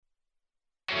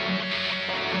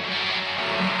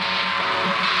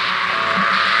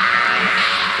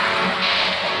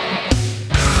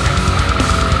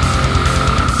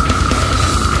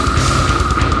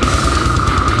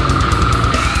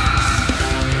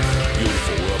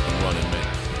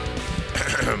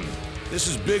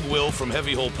Big Will from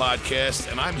Heavy Hole Podcast,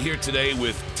 and I'm here today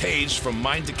with Tage from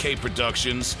Mind Decay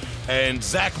Productions and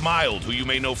Zach Mild, who you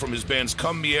may know from his bands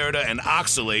Come Mierda and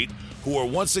Oxalate, who are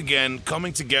once again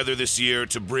coming together this year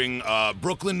to bring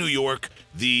Brooklyn, New York,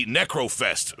 the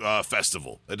Necrofest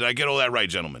festival. Did I get all that right,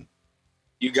 gentlemen?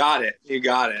 You got it. You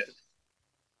got it.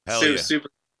 Hell yeah. Super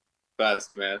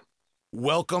best, man.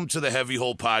 Welcome to the Heavy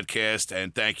Hole Podcast,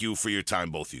 and thank you for your time,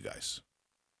 both you guys.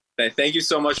 Thank you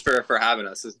so much for having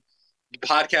us. This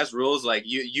podcast rules. Like,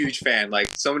 huge fan. Like,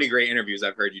 so many great interviews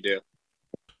I've heard you do.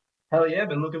 Hell yeah,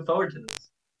 been looking forward to this.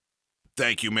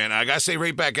 Thank you, man. I gotta say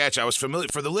right back at you, I was familiar,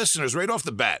 for the listeners, right off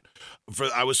the bat,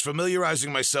 I was familiarizing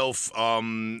myself,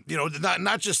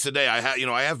 not just today. I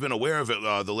have been aware of it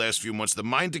the last few months. The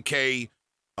Mind Decay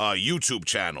YouTube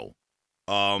channel.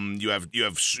 You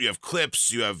have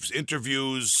clips, you have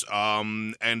interviews,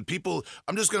 and people.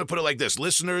 I'm just gonna put it like this: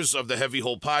 listeners of the Heavy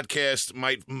Hole Podcast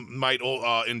might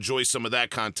enjoy some of that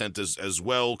content as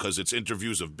well, because it's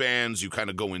interviews of bands. You kind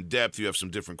of go in depth. You have some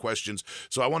different questions.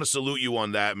 So I want to salute you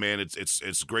on that, man.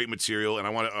 It's great material, and I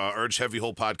want to urge Heavy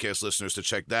Hole Podcast listeners to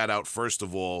check that out first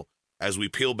of all, as we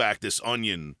peel back this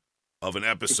onion of an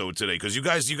episode today, because you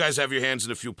guys have your hands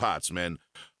in a few pots, man.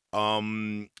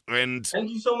 And thank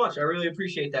you so much. I really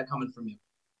appreciate that coming from you.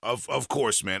 Of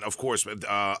course, man. Of course, man.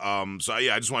 So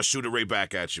yeah, I just want to shoot it right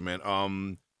back at you,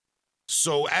 man.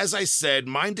 So as I said,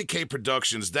 Mind Decay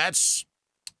Productions, that's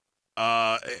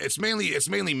it's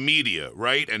mainly media,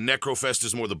 right? And Necrofest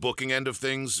is more the booking end of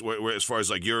things, where as far as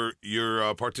like your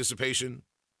participation.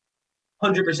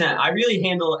 100%. I really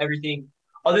handle everything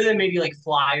other than maybe like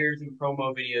flyers and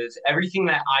promo videos. Everything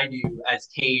that I do as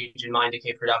Tage and Mind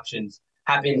Decay Productions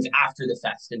happens after the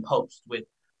fest and post, with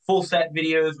full set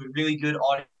videos with really good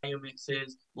audio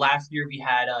mixes. Last year we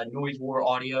had Noise War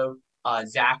Audio.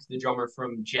 Zach, the drummer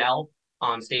from Gel,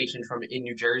 stationed in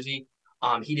New Jersey.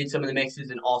 He did some of the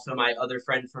mixes, and also my other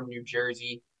friend from New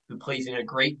Jersey who plays in a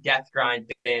great death grind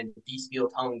band, Bestial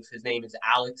Tongues. His name is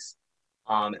Alex.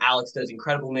 Alex does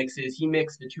incredible mixes. He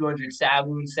mixed the 200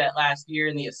 Savoon set last year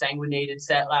and the Sanguinated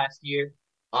set last year,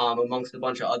 amongst a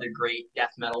bunch of other great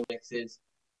death metal mixes.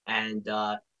 And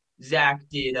Zach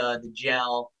did the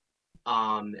Gel,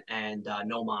 and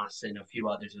Nomos, and a few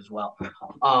others as well.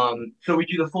 So we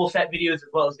do the full set videos as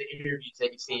well as the interviews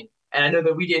that you've seen. And I know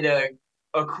that we did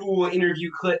a cool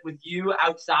interview clip with you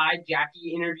outside.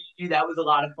 Jackie interviewed you. That was a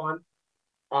lot of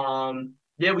fun.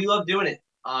 Yeah, we love doing it.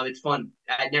 It's fun.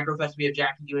 At Necrofest, we have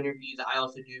Jackie do interviews. I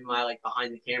also do my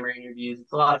behind the camera interviews.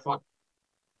 It's a lot of fun.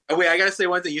 Oh, wait, I gotta say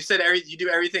one thing. You said you do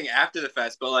everything after the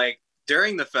fest, but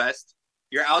during the fest,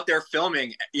 you're out there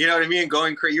filming, you know what I mean?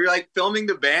 Going crazy. You're filming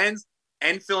the bands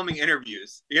and filming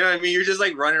interviews. You know what I mean? You're just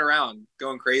running around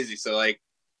going crazy. So I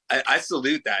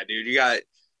salute that, dude. You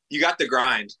got the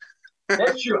grind.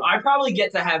 That's true. I probably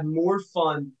get to have more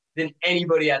fun than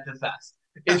anybody at the fest.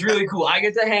 It's really cool. I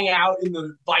get to hang out in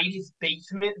the Vitus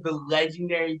basement, the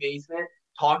legendary basement,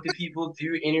 talk to people,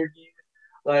 do interviews.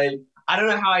 I don't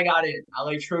know how I got in.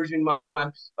 I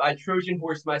Trojan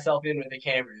horsed myself in with the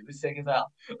camera. It was sick as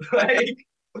hell.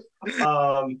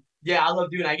 Yeah, I love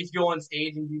doing it. I get to go on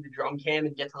stage and do the drum cam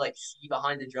and get to see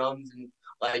behind the drums and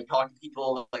talk to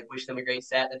people, wish them a great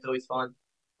set. That's always fun.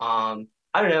 I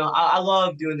don't know. I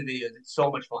love doing the videos. It's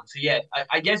so much fun. So yeah,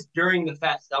 I guess during the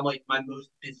fest, I'm my most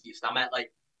busiest. I'm at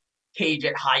Cage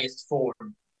at highest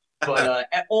form. But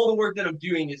all the work that I'm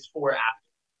doing is for after.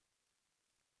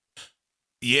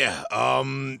 Yeah.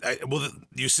 Well,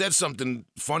 you said something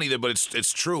funny there, but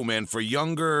it's true, man. For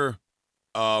younger,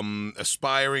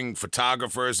 aspiring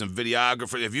photographers and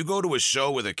videographers, if you go to a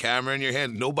show with a camera in your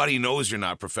hand, nobody knows you're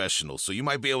not professional. So you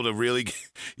might be able to really,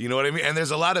 you know what I mean? And there's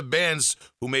a lot of bands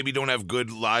who maybe don't have good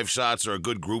live shots or a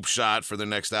good group shot for their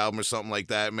next album or something like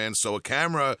that, man. So a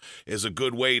camera is a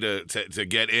good way to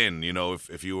get in,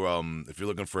 if you're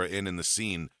looking for an in the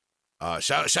scene.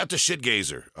 Shout to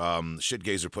Shitgazer.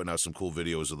 Shitgazer putting out some cool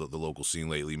videos of the local scene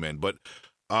lately, man. But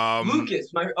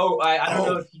Lucas, I don't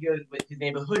know if he goes with his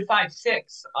name, but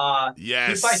Hood56.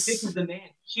 Yes. Hood56 is the man.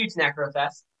 He shoots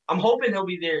Necrofest. I'm hoping he'll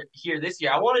be here this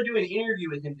year. I want to do an interview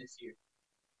with him this year.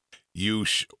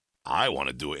 I want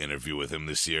to do an interview with him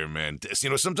this year, man.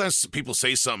 Sometimes people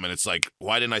say something and it's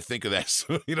why didn't I think of that?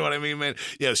 You know what I mean, man?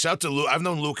 Yeah, shout to Luke. I've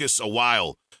known Lucas a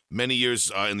while, many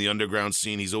years in the underground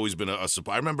scene. He's always been a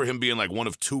support. I remember him being one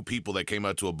of two people that came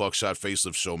out to a Buckshot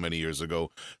Facelift show many years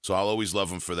ago. So I'll always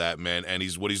love him for that, man. And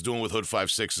what he's doing with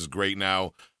Hood56 is great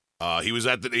now. He was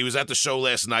at the show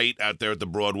last night out there at the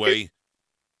Broadway.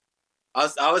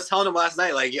 I was telling him last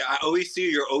night, I always see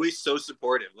you're always so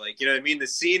supportive. You know what I mean? The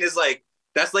scene is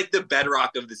that's the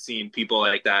bedrock of the scene. People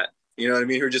like that, you know what I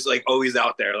mean? Who are just always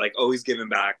out there, always giving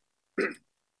back.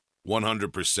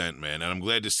 100%, man. And I'm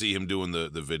glad to see him doing the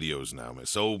videos now, man.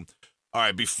 So, all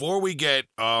right, before we get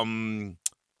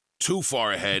too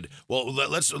far ahead, well,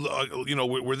 let's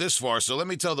we're this far, so let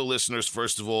me tell the listeners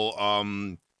first of all,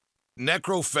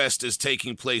 Necrofest is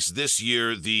taking place this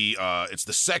year. It's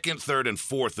the 2nd, 3rd, and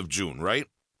 4th of June, right?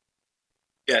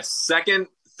 Yes, 2nd,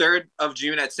 3rd of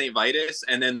June at St. Vitus,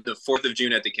 and then the 4th of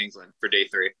June at the Kingsland for day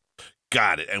 3.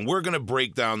 Got it. And we're going to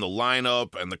break down the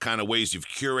lineup and the kind of ways you've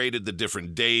curated the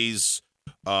different days,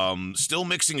 still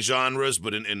mixing genres,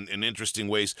 but in interesting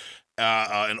ways,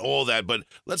 and all that. But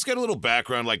let's get a little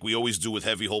background like we always do with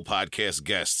Heavy Hole Podcast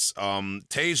guests.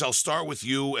 Tej, I'll start with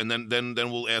you, and then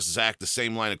we'll ask Zach the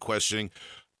same line of questioning.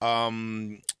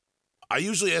 I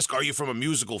usually ask, are you from a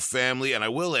musical family? And I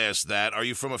will ask that. Are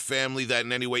you from a family that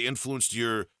in any way influenced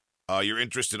your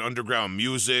interest in underground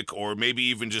music, or maybe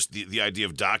even just the idea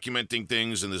of documenting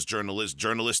things and this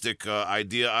journalistic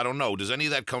idea? I don't know. Does any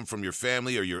of that come from your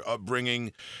family or your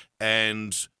upbringing?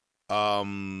 And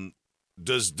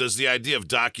does the idea of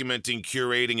documenting,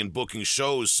 curating, and booking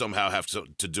shows somehow have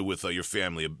to do with your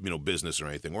family, business or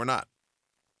anything, or not?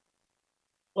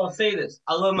 Well, I'll say this.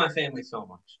 I love my family so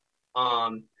much.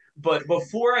 But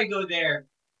before I go there,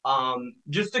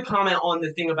 just to comment on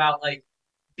the thing about like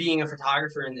being a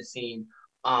photographer in the scene,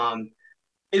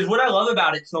 is what I love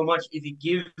about it so much is it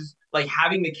gives, like,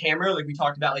 having the camera, like we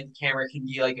talked about, like the camera can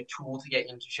be like a tool to get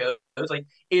into shows. Like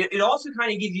it also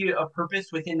kind of gives you a purpose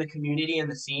within the community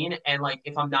and the scene. And like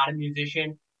if I'm not a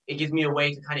musician, it gives me a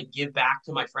way to kind of give back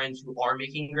to my friends who are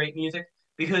making great music,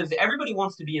 because everybody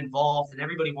wants to be involved and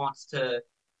everybody wants to,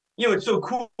 it's so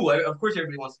cool. Of course,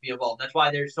 everybody wants to be involved. That's why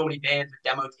there's so many bands with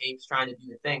demo tapes trying to do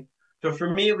the thing. So for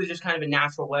me, it was just kind of a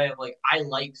natural way of like, I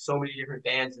like so many different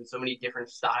bands and so many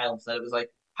different styles that it was like,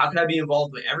 how can I be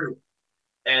involved with everyone?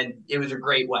 And it was a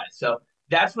great way. So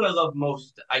that's what I love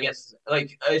most, I guess,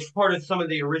 like it's part of some of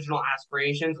the original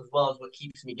aspirations as well as what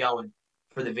keeps me going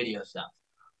for the video stuff.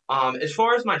 As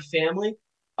far as my family,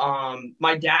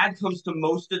 my dad comes to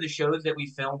most of the shows that we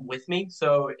film with me.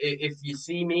 So if you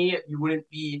see me, it wouldn't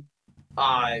be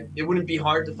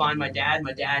hard to find my dad.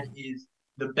 My dad is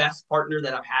the best partner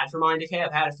that I've had for Mind Decay.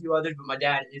 I've had a few others, but my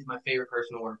dad is my favorite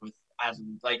person to work with. As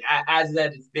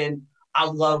that it's been, I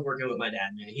love working with my dad,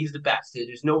 man. He's the best.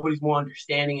 There's nobody's more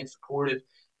understanding and supportive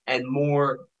and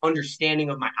more understanding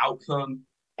of my outcome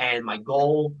and my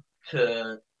goal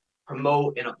to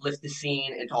promote and uplift the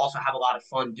scene and to also have a lot of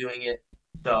fun doing it.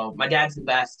 So my dad's the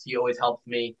best. He always helps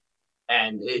me.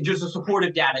 And just a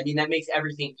supportive dad. I mean, that makes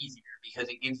everything easier because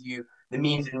it gives you the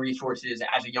means and resources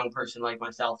as a young person like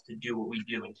myself to do what we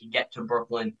do and to get to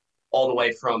Brooklyn all the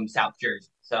way from South Jersey.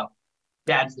 So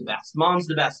dad's the best. Mom's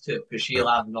the best too, because she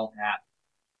allows it all to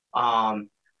happen.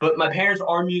 But my parents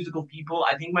are musical people.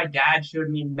 I think my dad showed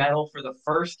me metal for the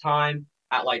first time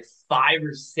at like 5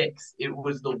 or 6. It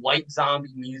was the White Zombie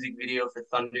music video for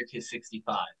Thunder Kiss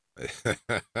 65.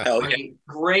 Hell yeah.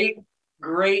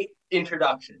 Great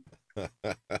introduction.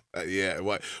 Yeah,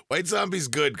 White Zombie's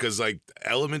good because like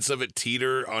elements of it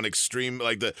teeter on extreme,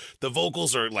 like the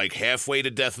vocals are like halfway to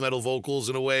death metal vocals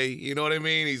in a way. You know what I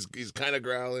mean? He's kind of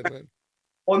growling, man.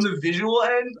 On the visual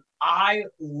end, I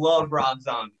love Rob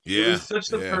Zombie. Yeah, it was such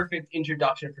the perfect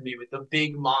introduction for me with the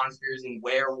big monsters and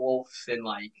werewolves and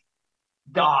like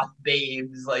goth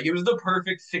babes. Like it was the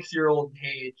perfect 6-year-old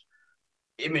Cage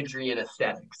imagery and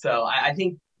aesthetic. So I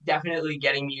think definitely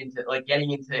getting into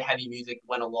heavy music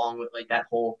went along with like that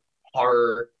whole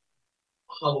horror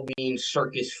Halloween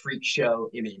circus freak show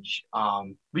image.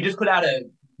 We just put out a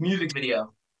music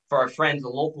video for our friends, a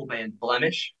local band,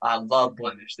 Blemish. I love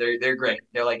Blemish. They're great.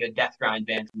 They're like a death grind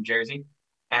band from Jersey,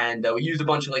 and we used a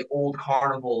bunch of like old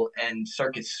carnival and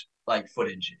circus like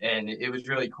footage, and it was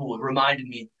really cool. It reminded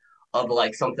me of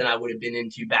like something I would have been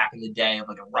into back in the day, of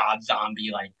like a Rob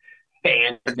Zombie like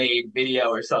fan-made video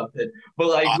or something, but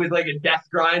like with like a death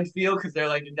grind feel, because they're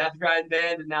like a death grind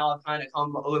band, and now I've kind of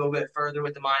come a little bit further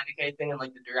with the Mind Decay thing and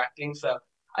like the directing. So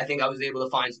I think I was able to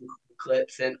find some cool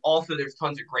clips, and also there's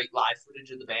tons of great live footage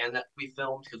of the band that we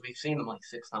filmed because we've seen them like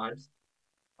 6 times.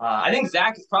 I think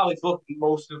Zach has probably booked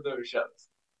most of those shows.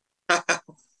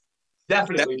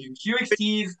 Definitely, dude.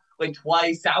 QXT's like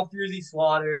twice, South Jersey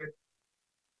Slaughter,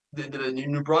 the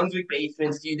New Brunswick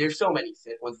Basements, dude. There's so many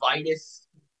ones. Vitus.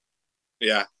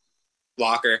 Yeah,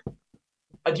 Locker.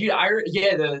 Dude,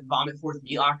 the Vomit Forth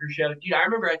Meat Locker show. Dude, I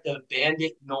remember at the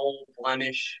Bandit Knoll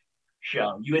Blemish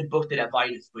show, you had booked it at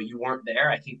Vitus, but you weren't there.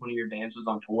 I think one of your bands was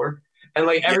on tour, and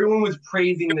like everyone was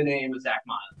praising the name of Zach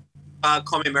Miles.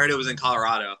 Call Me Murder was in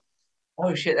Colorado.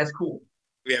 Oh shit, that's cool.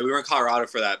 Yeah, we were in Colorado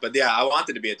for that, but yeah, I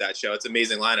wanted to be at that show. It's an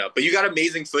amazing lineup, but you got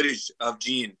amazing footage of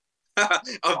Gene of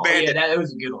Bandit. Yeah, that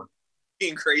was a good one.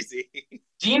 being crazy.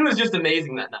 Gene was just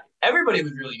amazing that night. Everybody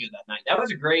was really good that night. That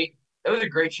was a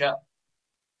great show.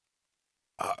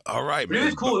 All right, But it man.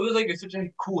 was cool. It was like such a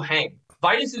cool hang.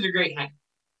 Vitus is a great hang.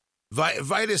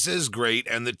 Vitus is great,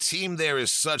 and the team there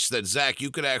is such that, Zach,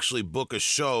 you could actually book a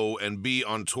show and be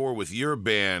on tour with your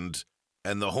band,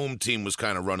 and the home team was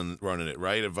kind of running it,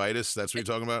 right, at Vitus? That's what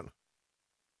you're talking about?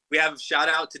 We have shout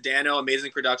out to Dano,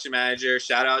 amazing production manager.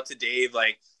 Shout out to Dave,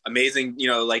 like amazing,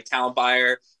 like talent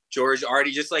buyer. George,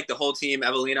 Artie, just like the whole team,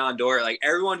 Evelina Ondor, like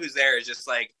everyone who's there is just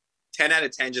like 10 out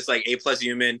of 10, just like A+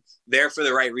 human, there for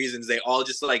the right reasons. They all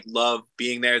just like love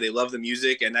being there. They love the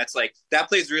music. And that's like, that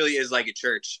place really is like a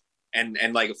church and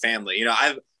like a family.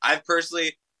 I've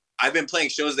personally, I've been playing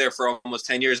shows there for almost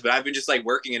 10 years, but I've been just like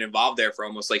working and involved there for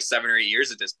almost like 7 or 8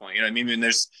 years at this point. You know what I mean?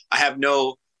 And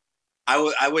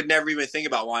I would never even think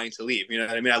about wanting to leave. You know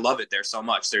what I mean? I love it there so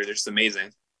much. They're just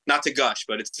amazing. Not to gush,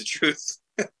 but it's the truth.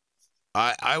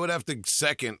 I would have to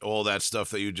second all that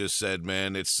stuff that you just said,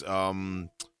 man. It's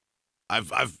I've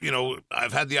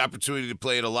had the opportunity to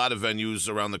play at a lot of venues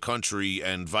around the country,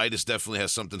 and Vitus definitely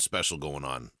has something special going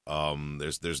on.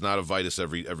 There's not a Vitus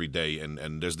every day,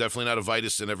 and there's definitely not a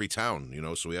Vitus in every town,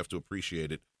 so we have to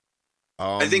appreciate it.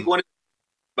 I think one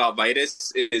about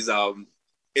Vitus is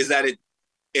that it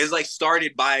is like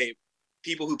started by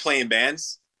people who play in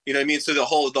bands. You know what I mean? So the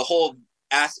whole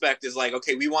aspect is like,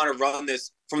 okay, we want to run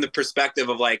this from the perspective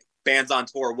of like bands on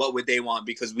tour. What would they want?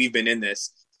 Because we've been in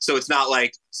this. So it's not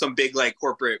like some big like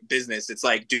corporate business. It's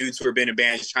like dudes who have been in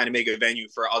bands trying to make a venue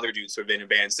for other dudes who have been in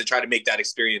bands to try to make that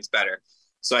experience better.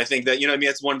 So I think that,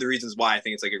 that's one of the reasons why I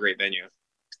think it's like a great venue.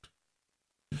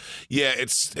 Yeah,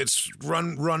 it's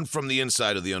run from the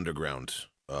inside of the underground,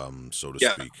 so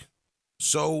to speak.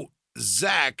 So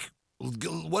Zach,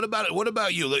 what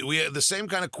about you? We had the same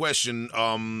kind of question.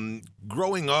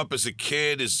 Growing up as a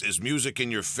kid, is music in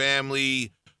your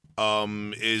family?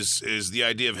 Is the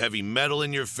idea of heavy metal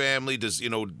in your family? Does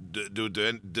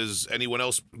does anyone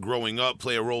else growing up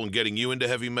play a role in getting you into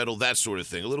heavy metal? That sort of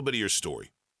thing. A little bit of your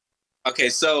story. Okay,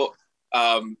 so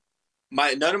none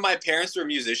of my parents were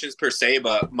musicians per se,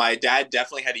 but my dad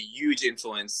definitely had a huge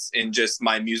influence in just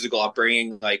my musical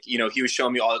upbringing. Like, he was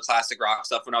showing me all the classic rock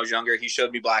stuff when I was younger. He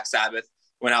showed me Black Sabbath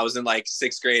when I was in like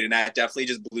 6th grade, and that definitely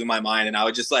just blew my mind. And I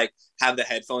would just like have the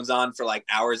headphones on for like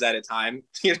hours at a time.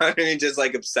 You know what I mean? Just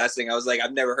like obsessing. I was like,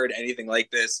 I've never heard anything like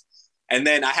this. And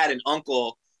then I had an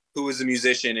uncle who was a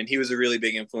musician, and he was a really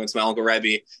big influence, my Uncle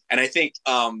Rebby. And I think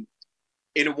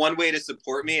in one way to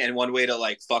support me and one way to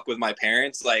like fuck with my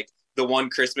parents, like the one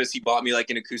Christmas he bought me like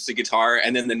an acoustic guitar,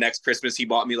 and then the next Christmas he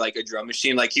bought me like a drum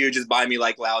machine. Like he would just buy me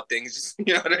like loud things, just,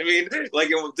 you know what I mean? Like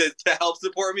to help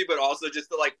support me, but also just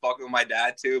to like fuck with my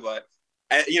dad too. But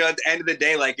at the end of the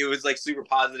day, like it was like super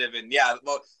positive. And yeah,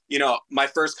 well, my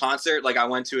first concert like I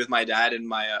went to with my dad and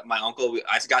my uncle.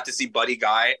 I got to see Buddy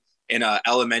Guy in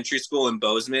elementary school in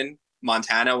Bozeman,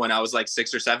 Montana, when I was like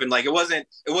 6 or 7. Like it wasn't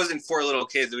for little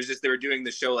kids. It was just they were doing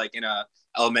the show like in a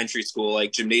elementary school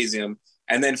like gymnasium.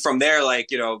 And then from there, like,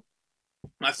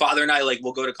 my father and I, like,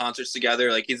 we'll go to concerts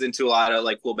together. Like, he's into a lot of,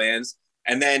 like, cool bands.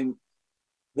 And then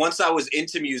once I was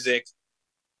into music,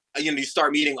 you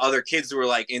start meeting other kids who are,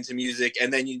 like, into music.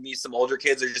 And then you meet some older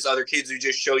kids or just other kids who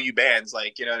just show you bands.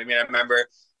 Like, you know what I mean? I remember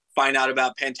finding out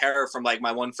about Pantera from, like,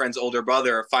 my one friend's older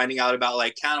brother, or finding out about,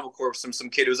 like, Cannibal Corpse from some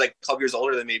kid who was, like, a couple years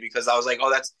older than me, because I was like,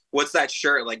 oh, what's that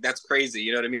shirt? Like, that's crazy.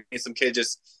 You know what I mean? Some kid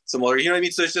some older, you know what I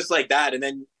mean? So it's just like that. And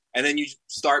then you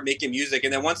start making music.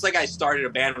 And then once like I started a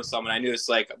band with someone, I knew it's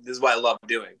like, this is what I love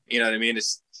doing. You know what I mean?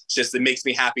 It's just, it makes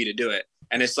me happy to do it.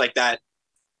 And it's like that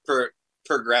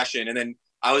progression. And then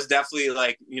I was definitely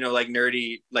like, like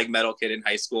nerdy, like metal kid in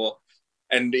high school.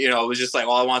 And, it was just like,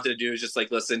 all I wanted to do is just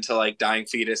like listen to like Dying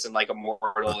Fetus and like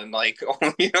Immortal and like,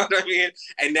 you know what I mean?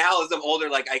 And now as I'm older,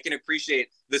 like I can appreciate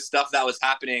the stuff that was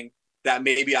happening that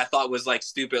maybe I thought was like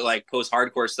stupid, like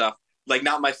post-hardcore stuff. Like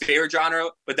not my favorite genre,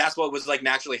 but that's what was like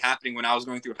naturally happening when I was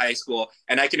going through high school.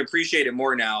 And I can appreciate it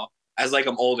more now as like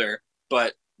I'm older.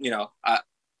 But, I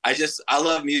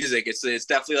love music. It's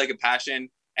definitely like a passion.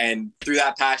 And through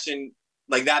that passion,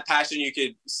 you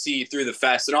could see through the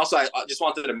fest. And also I just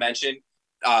wanted to mention,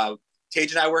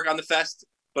 Tage and I work on the fest,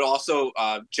 but also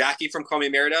Jackie from Call Me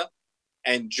Merida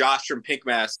and Josh from Pink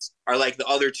Mask are like the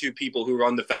other 2 people who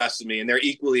run the fest with me. And they're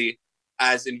equally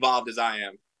as involved as I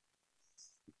am.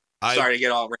 Sorry to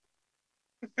get all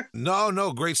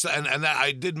No, great stuff. And that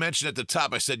I did mention at the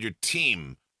top, I said your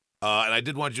team. And I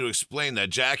did want you to explain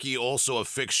that. Jackie, also a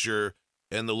fixture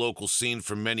in the local scene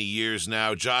for many years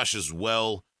now. Josh as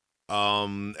well.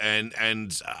 And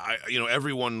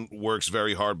everyone works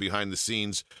very hard behind the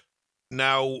scenes.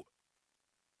 Now,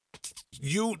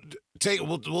 you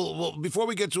before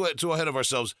we get too ahead of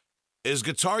ourselves, is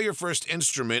guitar your first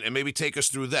instrument? And maybe take us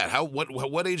through that.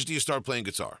 What age do you start playing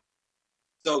guitar?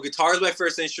 So guitar is my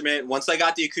first instrument. Once I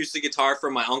got the acoustic guitar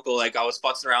from my uncle, like I was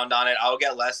futzing around on it. I would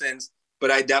get lessons,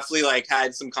 but I definitely like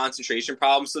had some concentration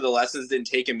problems, so the lessons didn't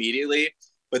take immediately.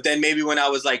 But then maybe when I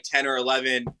was like 10 or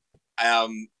 11,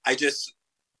 I just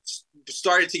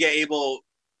started to get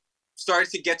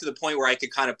to the point where I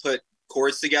could kind of put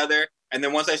chords together. And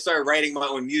then once I started writing my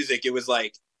own music, it was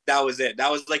like, that was it.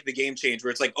 That was like the game change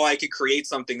where it's like, oh, I could create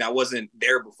something that wasn't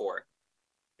there before.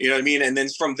 You know what I mean? And then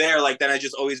from there, like, then I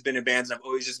just always been in bands and I've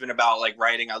always just been about like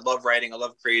writing. I love writing. I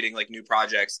love creating like new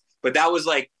projects. But that was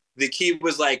like, the key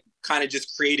was like kind of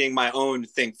just creating my own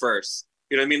thing first.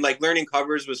 You know what I mean? Like learning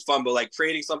covers was fun, but like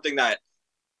creating something that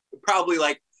probably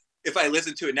like, if I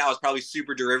listen to it now, it's probably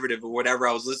super derivative of whatever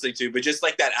I was listening to. But just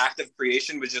like that act of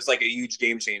creation was just like a huge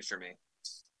game change for me.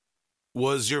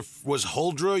 Was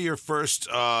Huldra your first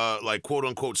like quote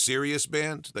unquote serious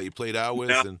band that you played out with?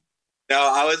 No. No,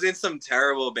 I was in some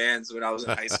terrible bands when I was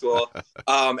in high school.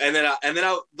 And then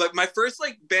like my first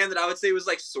like band that I would say was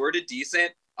like sort of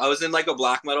decent. I was in like a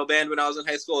black metal band when I was in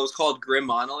high school. It was called Grim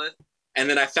Monolith. And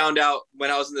then I found out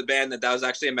when I was in the band that was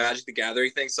actually a Magic the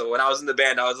Gathering thing. So when I was in the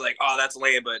band, I was like, oh, that's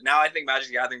lame. But now I think Magic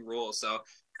the Gathering rules. So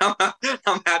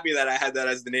I'm happy that I had that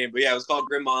as the name. But yeah, it was called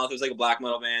Grim Monolith. It was like a black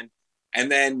metal band.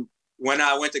 And then when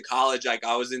I went to college, like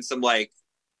I was in some like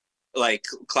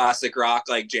classic rock,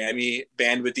 like jammy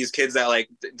band with these kids that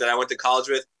I went to college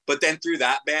with. But then through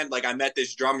that band, like I met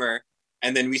this drummer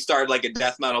and then we started like a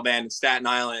death metal band in Staten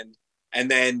Island. And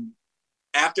then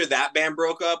after that band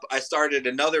broke up, I started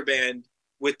another band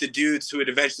with the dudes who would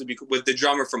eventually be with the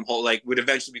drummer from would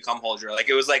eventually become Huldra. Like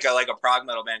it was like a prog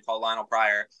metal band called Lionel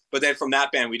Pryor. But then from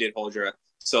that band we did Huldra.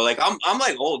 So like I'm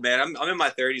like old, man. I'm in my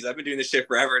 30s. I've been doing this shit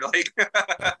forever. Like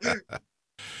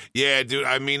Yeah, dude.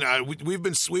 I mean, we've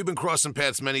been crossing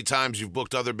paths many times. You've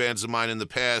booked other bands of mine in the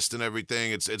past and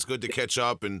everything. It's good to catch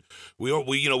up, and we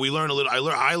learn a little.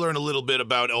 I learn a little bit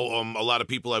about a lot of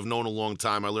people I've known a long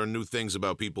time. I learn new things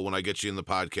about people when I get you in the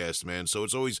podcast, man. So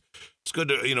it's good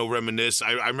to reminisce.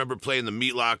 I remember playing the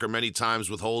Meat Locker many times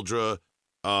with Huldra.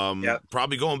 Yep.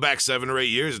 Probably going back 7 or 8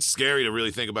 years. It's scary to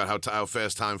really think about how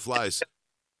fast time flies.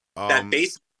 That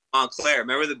bass Montclair.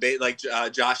 Remember the bass, like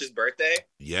Josh's birthday?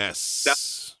 Yes.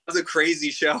 That was a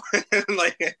crazy show,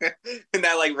 like in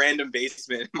that like random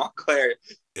basement in Montclair.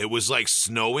 It was like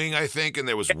snowing, I think, and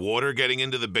there was water getting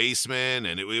into the basement,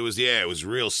 and it was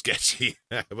real sketchy,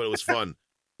 but it was fun.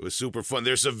 It was super fun.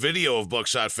 There's a video of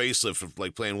Buckshot Facelift of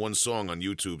like playing one song on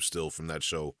YouTube still from that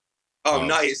show. Oh,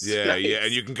 nice. Yeah, nice. Yeah,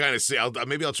 and you can kind of see.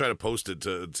 Maybe I'll try to post it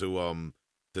to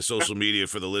the social media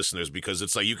for the listeners, because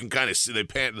it's like you can kind of see they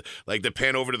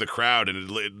pan over to the crowd,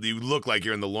 and you look like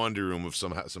you're in the laundry room of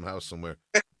some house somewhere.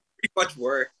 Pretty much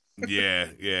were. Yeah,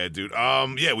 dude.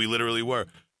 Yeah, we literally were.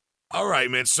 All right,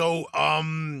 man. So,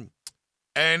 and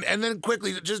then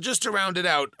quickly, just to round it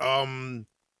out,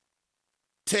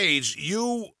 Tage,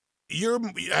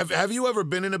 have you ever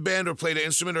been in a band or played an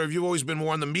instrument, or have you always been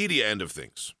more on the media end of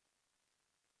things?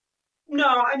 No,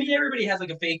 I mean everybody has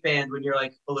like a fake band when you're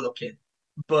like a little kid,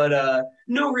 but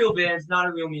no real bands, not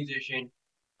a real musician.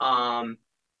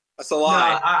 That's a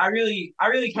lie. No, I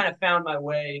really kind of found my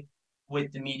way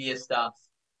with the media stuff.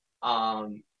 I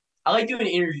like doing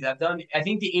interviews. I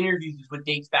think the interviews is what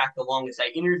dates back the longest. I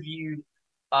interviewed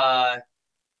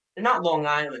not Long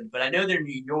Island, but I know they're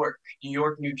New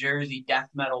York, New Jersey death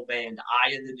metal band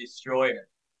Eye of the Destroyer.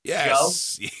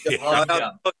 Yes. Joe?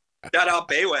 Yeah. Shout out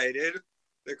Bayway, dude.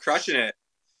 They're crushing it.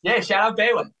 Yeah, shout out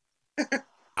Bayway.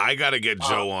 I gotta get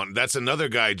Joe on. That's another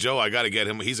guy, Joe. I gotta get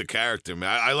him. He's a character,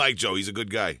 man. I like Joe. He's a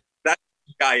good guy.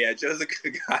 Guy, yeah, Joe's a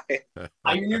good guy.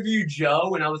 I interviewed Joe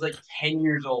when I was like 10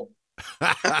 years old.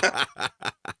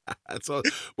 That's all.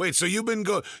 Wait, so you've been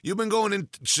going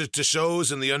to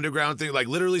shows and the underground thing, like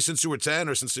literally since you were 10,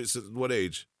 or since what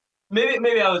age?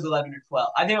 Maybe I was 11 or 12.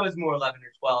 I think I was more 11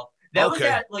 or 12. That was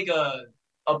at like a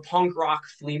punk rock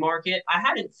flea market. I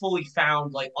hadn't fully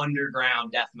found like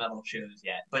underground death metal shows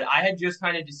yet, but I had just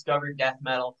kind of discovered death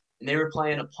metal, and they were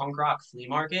playing a punk rock flea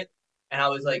market. And I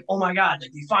was like, oh my God,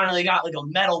 like we finally got like a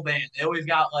metal band. They always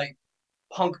got like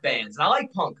punk bands. And I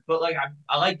like punk, but like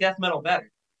I like death metal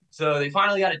better. So they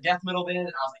finally got a death metal band, and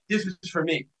I was like, this was for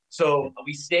me. So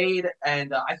we stayed,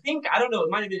 and I don't know, it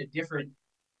might have been a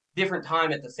different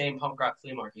time at the same punk rock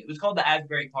flea market. It was called the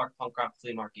Asbury Park Punk Rock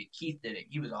Flea Market. Keith did it.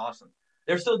 He was awesome.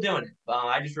 They're still doing it.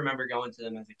 I just remember going to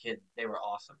them as a kid. They were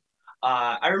awesome.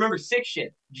 I remember Sick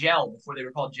Shit, Gel, before they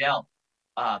were called Gel,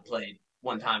 played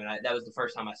one time, and that was the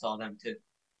first time I saw them too.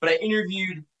 But I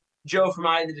interviewed Joe from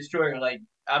Eye of the Destroyer, like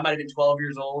I might have been 12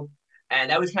 years old, And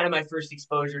that was kind of my first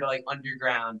exposure to like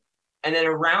underground. And then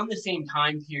around the same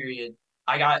time period,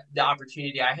 I got the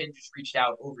opportunity. I had just reached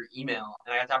out over email,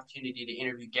 and I got the opportunity to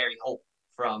interview Gary Holt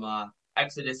from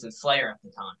Exodus and Slayer at the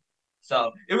time.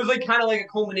 So it was like kind of like a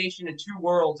culmination of two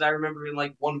worlds. I remember in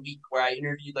like 1 week where I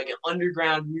interviewed like an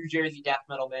underground New Jersey death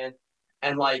metal band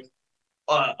and like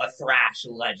a thrash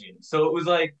legend. So it was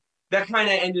like that kind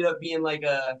of ended up being like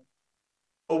a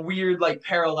weird like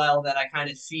parallel that I kind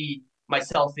of see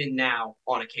myself in now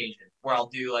on occasion, where I'll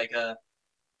do like a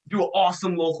do an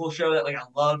awesome local show that like I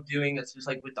love doing that's just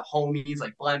like with the homies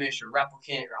like Blemish or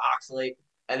Replicant or Oxalate,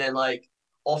 and then like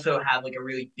also have like a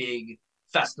really big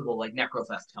festival like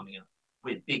Necrofest coming up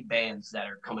with big bands that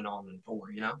are coming on and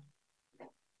tour, you know?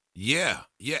 Yeah,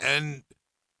 yeah, and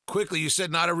quickly, you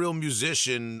said not a real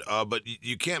musician, but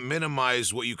you can't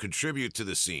minimize what you contribute to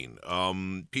the scene.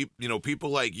 People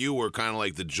like you were kind of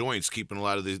like the joints, keeping a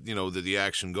lot of the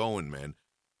action going, man.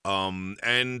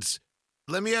 And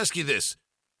let me ask you this: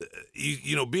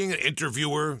 being an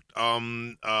interviewer,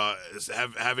 having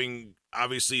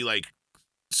obviously like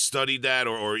studied that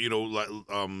or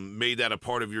made that a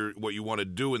part of your what you want to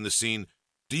do in the scene.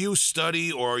 Do you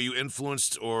study or are you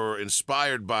influenced or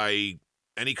inspired by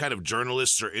any kind of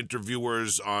journalists or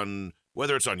interviewers on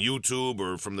whether it's on YouTube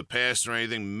or from the past or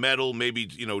anything, metal, maybe,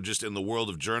 just in the world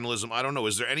of journalism? I don't know.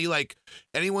 Is there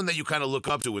anyone that you kind of look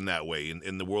up to in that way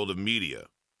in the world of media?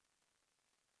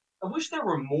 I wish there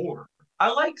were more.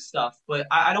 I like stuff, but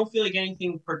I don't feel like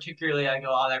anything particularly I go,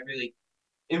 oh, that really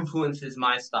influences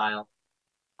my style.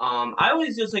 I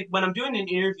always just like when I'm doing an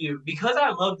interview, because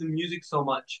I love the music so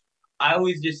much, I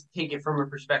always just take it from a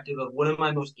perspective of what am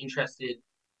I most interested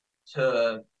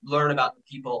to learn about the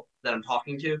people that I'm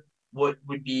talking to. What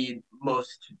would be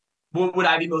most, what would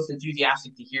I be most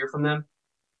enthusiastic to hear from them?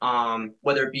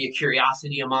 Whether it be a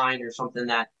curiosity of mine or something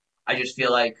that I just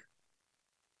feel like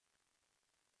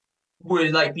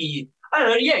would like be, I don't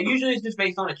know. Yeah, usually it's just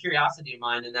based on a curiosity of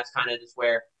mine, and that's kind of just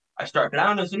where I start. But I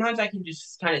don't know. Sometimes I can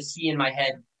just kind of see in my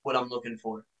head what I'm looking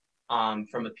for,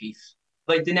 from a piece.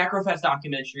 Like the Necrofest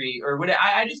documentary, or what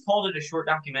I just called it a short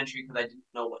documentary because I didn't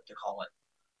know what to call it.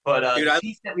 But Dude, the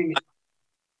piece that we made,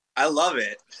 I love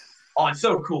it. oh, it's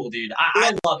so cool, dude.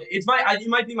 I love it. It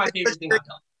might be my favorite thing I've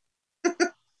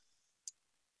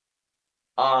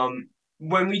done.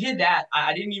 When we did that,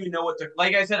 I didn't even know what to,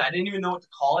 like I said, I didn't even know what to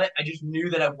call it. I just knew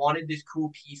that I wanted this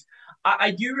cool piece. I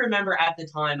do remember at the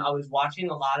time I was watching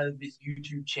a lot of this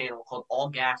YouTube channel called All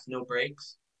Gas No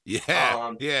Breaks.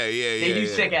 Yeah, They do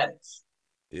sick edits.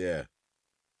 Yeah.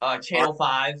 Channel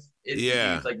 5 is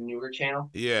Yeah. his like newer channel.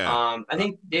 Yeah. I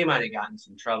think they might have gotten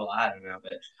some trouble. I don't know,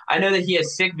 but I know that he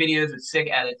has sick videos with sick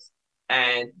edits,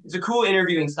 and it's a cool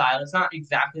interviewing style. It's not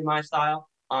exactly my style,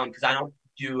 because I don't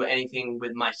do anything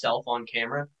with myself on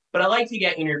camera, but I like to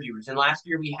get interviewers. And last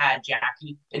year we had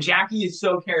Jackie, and Jackie is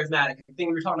so charismatic. I think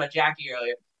we were talking about Jackie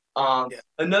earlier.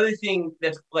 Another thing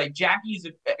that's like Jackie's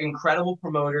an incredible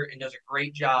promoter and does a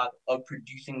great job of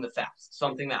producing the fest,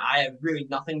 something that I have really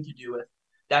nothing to do with.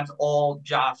 That's all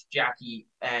Josh, Jackie,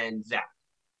 and Zach.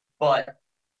 But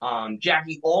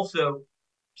Jackie also,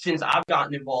 since I've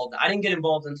gotten involved, I didn't get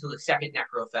involved until the second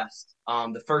Necrofest.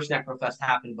 The first Necrofest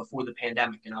happened before the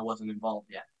pandemic, and I wasn't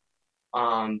involved yet.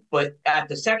 But at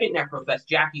the second Necrofest,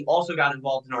 Jackie also got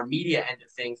involved in our media end of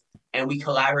things, and we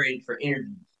collaborated for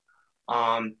interviews.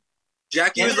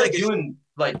 Jackie was like doing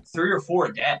like 3 or 4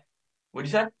 a day.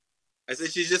 What'd you say? I said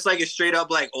she's just like a straight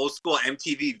up like old school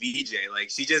MTV VJ.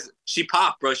 Like she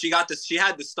popped, bro. She had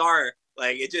the star.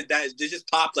 Like it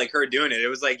just popped like her doing it. It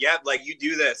was like, yep, like you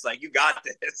do this, like you got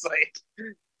this. Like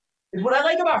what I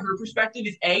like about her perspective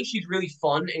is A, she's really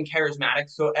fun and charismatic.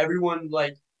 So everyone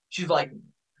like she's like,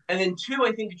 and then 2,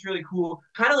 I think it's really cool,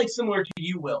 kind of like similar to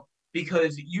you, Will,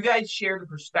 because you guys share the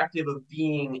perspective of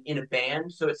being in a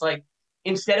band. So it's like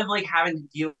instead of like having to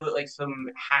deal with like some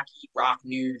hacky rock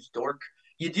news dork,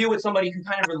 you deal with somebody who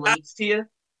kind of relates to you.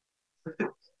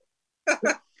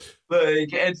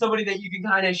 Like, and somebody that you can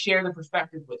kind of share the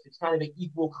perspective with. It's kind of an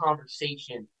equal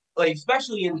conversation, like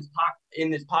especially in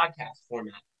this podcast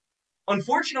format.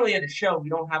 Unfortunately, at a show, we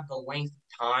don't have the length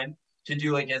of time to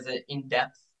do like as an in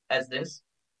depth as this.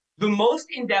 The most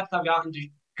in depth I've gotten to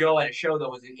go at a show though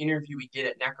was an interview we did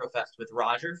at Necrofest with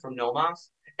Roger from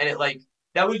Nomos, and it like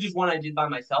that was just one I did by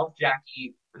myself.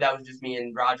 Jackie, that was just me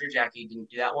and Roger. Jackie didn't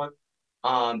do that one.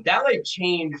 That like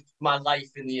changed my life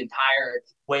in the entire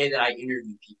way that I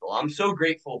interview people. I'm so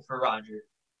grateful for Roger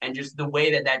and just the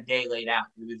way that day laid out.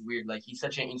 It was weird. Like he's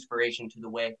such an inspiration to the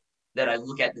way that I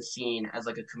look at the scene as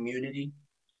like a community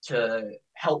to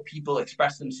help people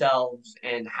express themselves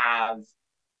and have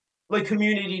like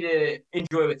community to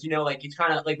enjoy with. Like it's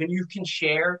kind of like when you can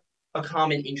share a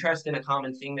common interest and a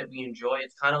common thing that we enjoy.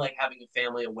 It's kind of like having a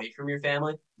family away from your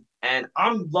family. And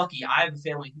I'm lucky. I have a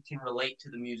family who can relate to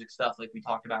the music stuff like we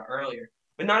talked about earlier,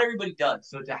 but not everybody does.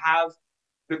 So to have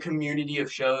the community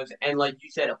of shows and like you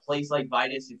said, a place like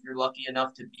Vitus, if you're lucky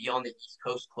enough to be on the East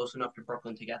Coast, close enough to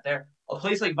Brooklyn to get there, a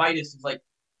place like Vitus is like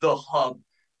the hub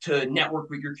to network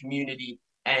with your community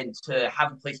and to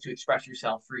have a place to express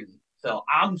yourself freely. So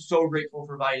I'm so grateful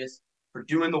for Vitus for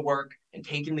doing the work and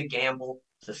taking the gamble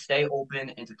to stay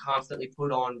open and to constantly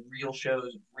put on real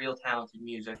shows, real talented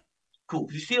music. Cool.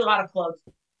 Because you see a lot of clubs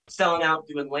selling out,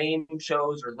 doing lame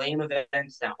shows or lame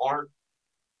events that aren't,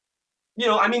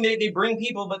 I mean, they bring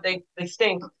people, but they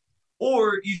stink.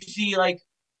 Or you see, like,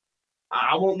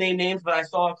 I won't name names, but I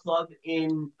saw a club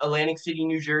in Atlantic City,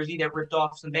 New Jersey that ripped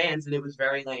off some bands, and it was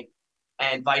very lame.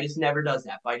 And Vitus never does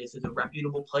that. Vitus is a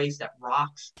reputable place that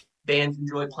rocks. Bands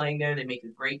enjoy playing there. They make a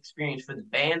great experience for the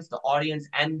bands, the audience,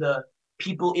 and the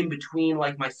people in between,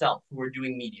 like myself, who are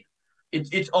doing media.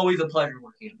 It's always a pleasure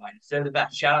working at Vitus. They're the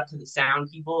best. Shout out to the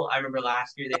sound people. I remember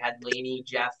last year they had Laney,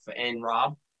 Jeff, and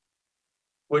Rob.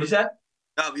 What did you say?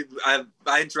 No,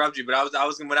 I interrupt you, but I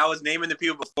was when I was naming the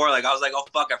people before, like I was like, oh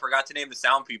fuck, I forgot to name the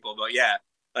sound people. But yeah,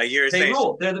 like you're saying, they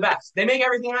rule. They're the best. They make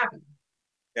everything happen.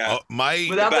 Yeah,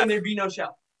 without them, there'd be no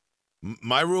show.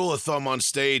 My rule of thumb on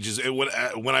stage is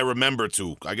when I remember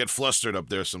to. I get flustered up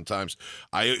there sometimes.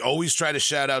 I always try to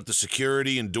shout out the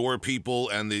security and door people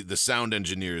and the sound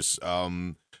engineers,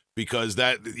 because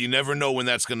that you never know when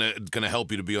that's gonna help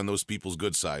you to be on those people's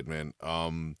good side, man.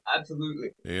 Absolutely.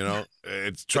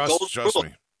 It's trust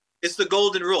me. It's the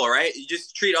golden rule, right? You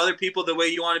just treat other people the way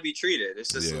you want to be treated.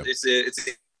 It's just it's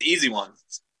an easy one.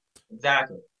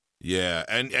 Exactly. Yeah,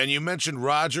 and you mentioned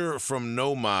Roger from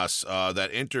No Mas,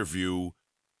 that interview.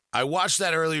 I watched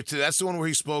that earlier today. That's the one where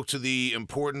he spoke to the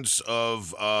importance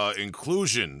of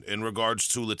inclusion in regards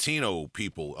to Latino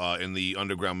people in the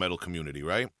underground metal community,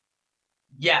 right?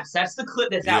 Yes, that's the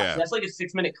clip that's out. So that's like a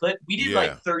 6-minute clip. We did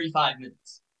like 35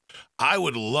 minutes. I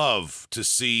would love to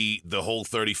see the whole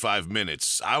 35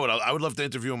 minutes. I would love to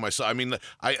interview him myself. I mean,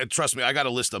 trust me, I got a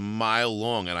list a mile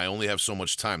long, and I only have so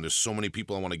much time. There's so many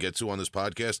people I want to get to on this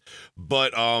podcast.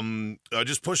 But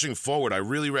just pushing forward, I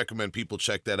really recommend people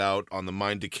check that out on the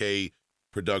Mind Decay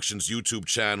Productions YouTube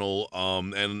channel.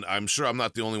 And I'm sure I'm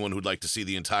not the only one who'd like to see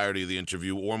the entirety of the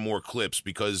interview or more clips,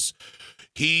 because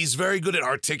he's very good at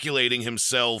articulating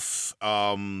himself,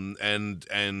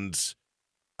 and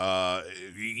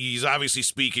he's obviously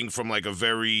speaking from like a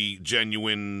very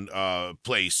genuine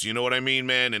place. You know what I mean,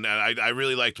 man? And I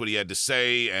really liked what he had to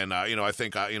say, and I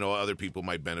think other people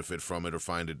might benefit from it or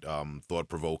find it thought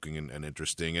provoking and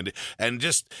interesting, and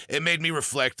just it made me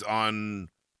reflect on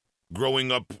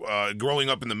growing up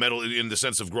in the metal, in the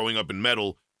sense of growing up in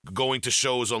metal, going to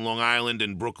shows on Long Island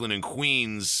and Brooklyn and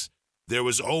Queens. There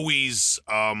was always,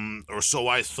 or so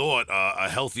I thought, a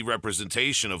healthy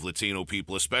representation of Latino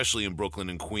people, especially in Brooklyn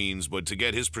and Queens. But to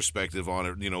get his perspective on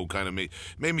it, kind of made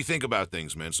me think about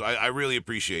things, man. So I really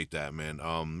appreciate that, man.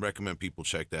 Recommend people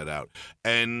check that out.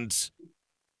 And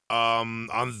on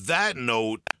that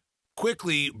note,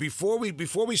 quickly, before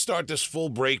we start this full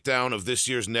breakdown of this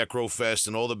year's Necrofest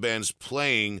and all the bands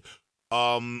playing,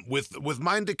 with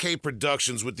Mind Decay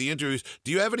Productions, with the interviews,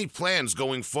 do you have any plans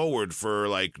going forward for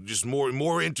like just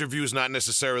more interviews, not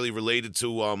necessarily related to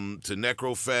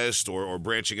Necrofest, or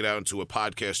branching it out into a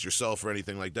podcast yourself or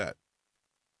anything like that?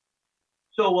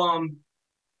 So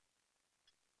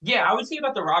yeah, I would say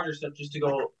about the Roger stuff, just to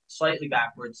go slightly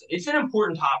backwards. It's an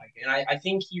important topic, and I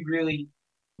think he really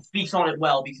speaks on it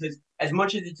well, because as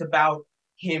much as it's about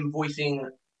him voicing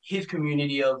his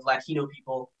community of Latino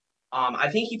people, I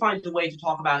think he finds a way to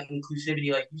talk about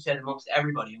inclusivity, like you said, amongst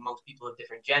everybody, amongst people of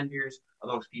different genders,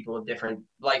 amongst people of different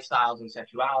lifestyles and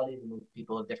sexualities, amongst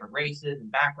people of different races and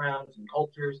backgrounds and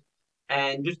cultures,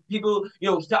 and just people,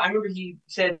 I remember he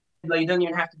said, like, it doesn't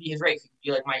even have to be his race. It could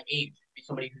be like my age, it could be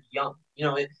somebody who's young.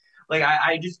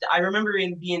 I remember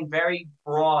him being very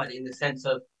broad in the sense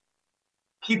of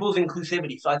people's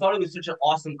inclusivity. So I thought it was such an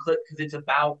awesome clip, because it's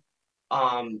about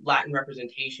Latin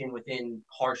representation within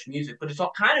harsh music, but it's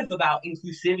all kind of about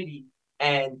inclusivity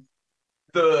and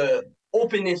the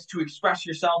openness to express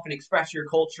yourself and express your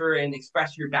culture and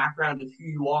express your background of who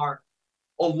you are,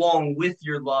 along with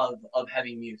your love of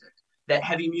heavy music. That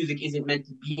heavy music isn't meant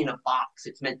to be in a box.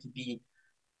 It's meant to be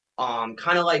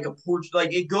kind of like a portrait,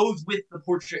 like it goes with the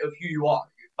portrait of who you are.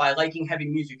 By liking heavy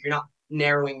music, you're not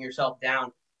narrowing yourself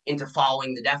down into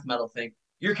following the death metal thing.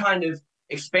 You're kind of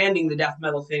expanding the death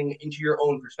metal thing into your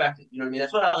own perspective. You know what I mean?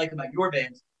 That's what I like about your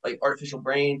bands, like Artificial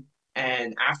Brain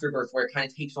and Afterbirth, where it kind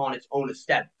of takes on its own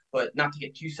aesthetic, but not to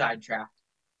get too sidetracked.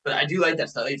 But I do like that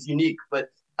stuff. It's unique. But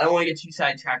I don't want to get too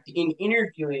sidetracked. In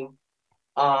interviewing,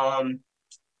 um,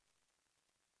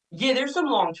 yeah, there's some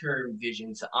long-term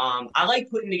visions. I like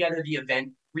putting together the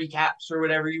event recaps or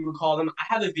whatever you would call them.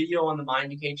 I have a video on the Mind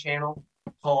Decay channel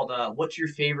called "What's Your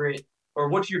Favorite" or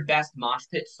 "What's Your Best Mosh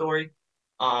Pit Story."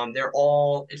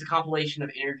 It's a compilation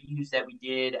of interviews that we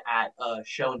did at a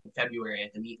show in February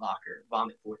at the Meat Locker,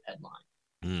 Vomit Fourth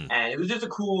headline. And it was just a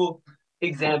cool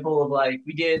example of like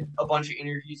we did a bunch of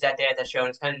interviews that day at that show, and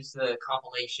it's kind of just a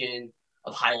compilation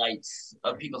of highlights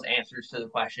of people's answers to the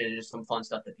question and just some fun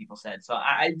stuff that people said. So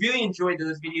I really enjoyed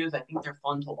those videos. I think they're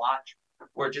fun to watch,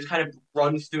 where it just kind of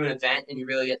runs through an event and you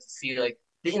really get to see like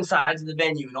the insides of the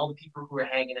venue and all the people who are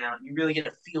hanging out, and you really get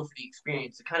a feel for the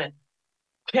experience. It kind of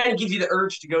gives you the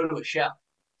urge to go to a show.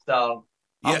 So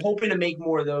Yeah. I'm hoping to make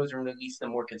more of those and release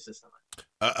them more consistently.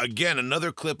 Again,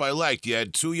 another clip I liked. You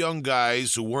had two young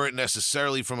guys who weren't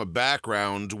necessarily from a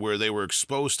background where they were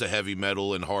exposed to heavy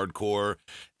metal and hardcore,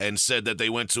 and said that they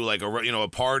went to like a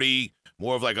party,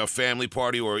 more of like a family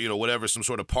party or whatever, some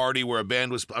sort of party where a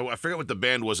band was. I forget what the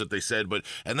band was that they said, but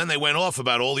and then they went off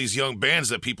about all these young bands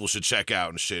that people should check out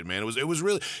and shit. Man, it was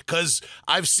really, because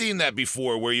I've seen that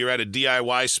before where you're at a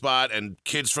DIY spot and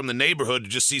kids from the neighborhood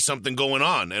just see something going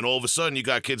on, and all of a sudden you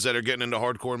got kids that are getting into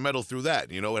hardcore and metal through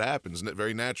that. It happens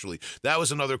very naturally. That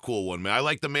was another cool one, man. I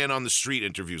like the man on the street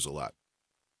interviews a lot.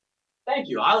 Thank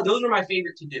you. Those are my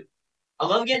favorite to do. I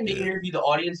love getting to interview the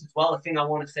audience as well. The thing I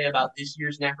want to say about this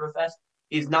year's Necrofest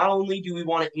is not only do we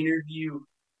want to interview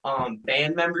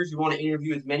band members, we want to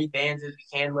interview as many bands as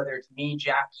we can, whether it's me,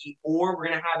 Jackie, or we're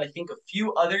going to have, I think, a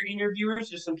few other interviewers,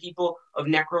 just some people of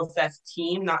Necrofest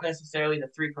team, not necessarily the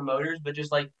three promoters, but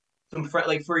just like some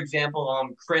like for example,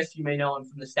 Chris, you may know him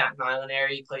from the Staten Island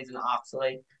area. He plays in the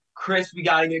Oxalate. Chris, we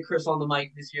got to get Chris on the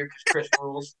mic this year because Chris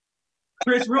rules.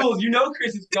 Chris rules.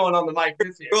 Chris is going on the mic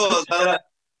this year. Rules.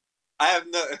 I have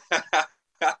no.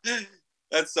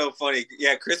 That's so funny.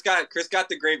 Yeah, Chris got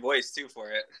the great voice too for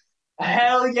it.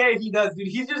 Hell yeah, he does, dude.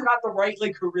 He's just got the right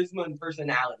like charisma and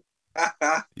personality.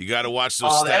 You got to watch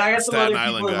those and I got some Staten other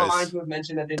Island people in guys. mind who have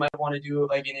mentioned that they might want to do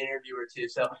like an interview or two.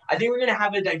 So I think we're gonna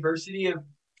have a diversity of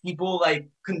people like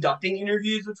conducting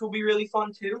interviews, which will be really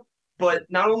fun too. But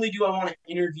not only do I want to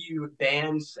interview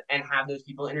bands and have those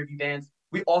people interview bands,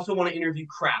 we also want to interview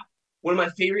crowd. One of my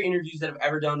favorite interviews that I've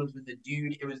ever done was with a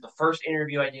dude. It was the first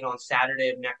interview I did on Saturday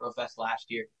of Necrofest last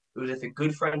year. It was with a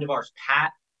good friend of ours,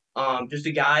 Pat, just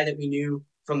a guy that we knew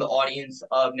from the audience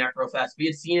of Necrofest. We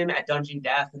had seen him at Dungeon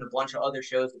Death and a bunch of other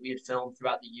shows that we had filmed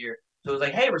throughout the year. So it was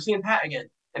like, hey, we're seeing Pat again.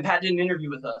 And Pat did an interview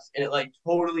with us, and it like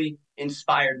totally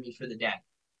inspired me for the day.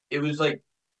 It was like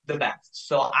the best.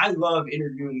 So I love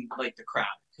interviewing like the crowd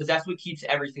because that's what keeps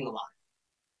everything alive.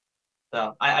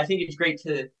 So I think it's great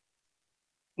to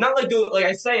not like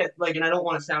I say it like, and I don't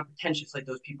want to sound pretentious like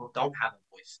those people don't have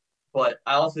a voice, but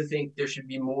I also think there should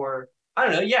be more. I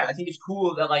don't know. Yeah, I think it's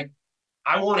cool that like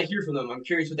I want to hear from them. I'm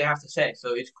curious what they have to say.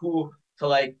 So it's cool to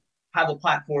like have a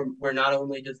platform where not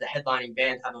only does the headlining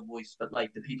band have a voice, but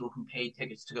like the people who paid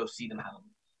tickets to go see them have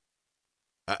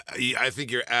a voice. I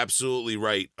think you're absolutely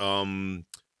right.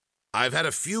 I've had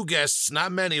a few guests,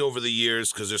 not many over the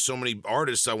years, because there's so many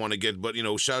artists I want to get. But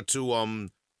shout to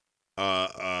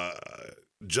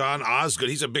John Osgood.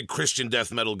 He's a big Christian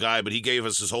death metal guy, but he gave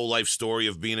us his whole life story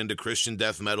of being into Christian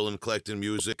death metal and collecting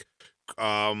music.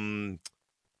 Chris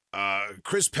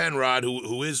Penrod,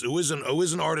 who is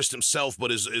an artist himself,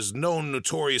 but is known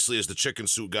notoriously as the chicken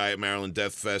suit guy at Maryland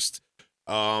Death Fest.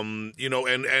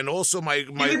 And also my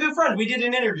he's a good friend. We did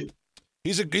an interview.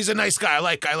 He's a nice guy. I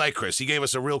like Chris. He gave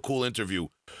us a real cool interview.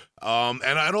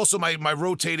 And also my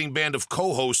rotating band of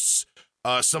co-hosts,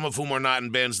 some of whom are not in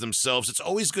bands themselves. It's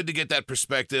always good to get that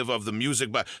perspective of the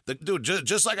music. But dude,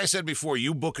 just like I said before,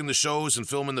 you booking the shows and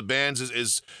filming the bands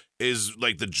is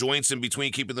like the joints in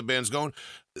between keeping the bands going.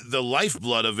 The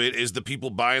lifeblood of it is the people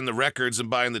buying the records and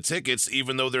buying the tickets,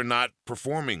 even though they're not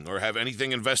performing or have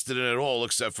anything invested in it at all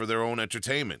except for their own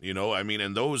entertainment. I mean,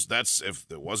 and that's if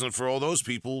it wasn't for all those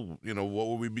people, what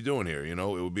would we be doing here? It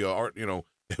would be art.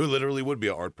 It literally would be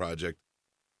an art project.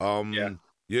 Yeah,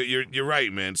 you're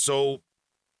right, man. So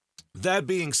that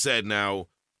being said, now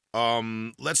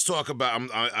let's talk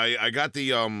about. I got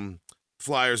the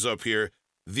flyers up here.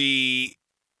 The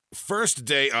first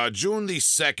day, June the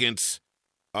 2nd,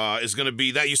 is going to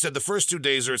be that. You said the first 2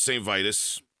 days are at St.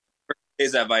 Vitus.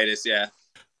 Is at Vitus, yeah.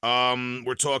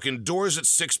 We're talking doors at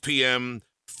 6 p.m.,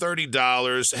 $30.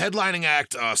 Headlining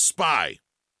act, Spy.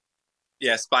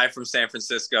 Yeah, Spy from San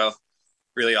Francisco.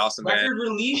 Really awesome band. Record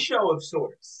release show of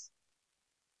sorts.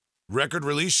 Record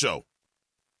release show.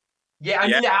 Yeah, I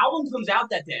mean, the album comes out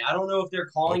that day. I don't know if they're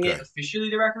calling it officially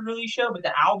the record release show, but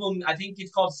the album, I think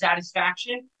it's called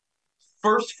Satisfaction.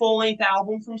 first full-length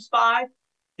album from Spy. I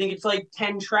think it's like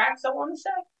 10 tracks, I want to say,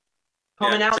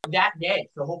 coming out that day.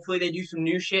 So hopefully they do some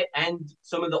new shit and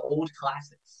some of the old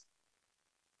classics.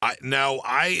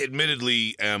 I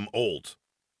admittedly am old.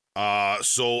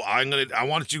 So I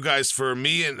want you guys, for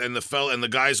me and the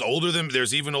guys older than,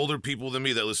 there's even older people than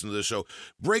me that listen to the show,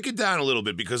 break it down a little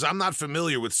bit, because I'm not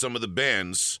familiar with some of the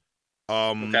bands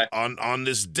on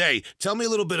this day. Tell me a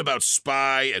little bit about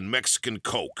Spy and Mexican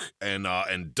Coke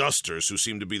and Dusters, who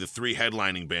seem to be the three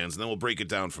headlining bands, and then we'll break it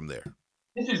down from there.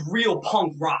 This is real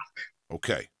punk rock.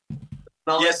 Okay.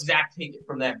 I'll let Zach take it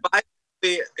from there.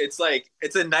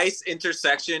 It's a nice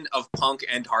intersection of punk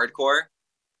and hardcore.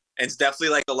 And it's definitely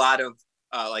like a lot of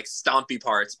like stompy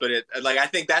parts, but I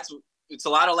think it's a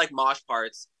lot of like mosh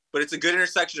parts, but it's a good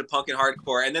intersection of punk and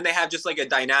hardcore. And then they have just like a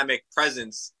dynamic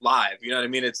presence live. You know what I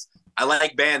mean? I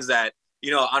like bands that,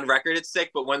 on record it's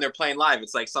sick, but when they're playing live,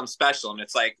 it's like some special. And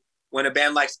it's like when a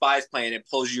band like Spy's playing, it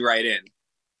pulls you right in.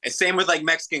 And same with like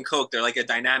Mexican Coke. They're like a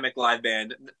dynamic live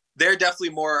band. They're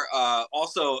definitely more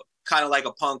also kind of like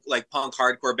a punk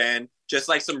hardcore band, just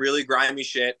like some really grimy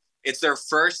shit. It's their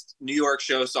first New York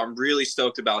show, so I'm really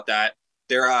stoked about that.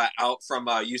 They're out from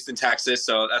Houston, Texas,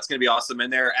 so that's going to be awesome.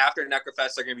 And they're after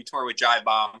Necrofest, they're going to be touring with Jive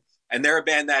Bomb. And they're a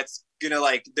band that's going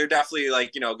to they're definitely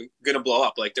going to blow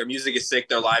up. Like their music is sick,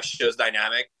 their live show's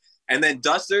dynamic. And then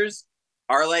Dusters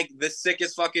are like the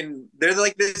sickest they're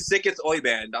like the sickest oi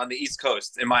band on the East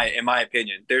Coast, in my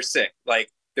opinion. They're sick. Like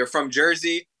they're from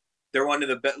Jersey. They're one of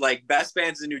the best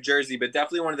bands in New Jersey, but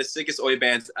definitely one of the sickest oi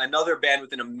bands. Another band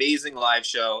with an amazing live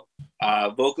show.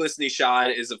 Vocalist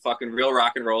Nishad is a fucking real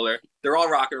rock and roller. They're all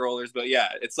rock and rollers, but yeah,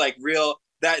 it's like real.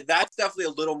 That's definitely a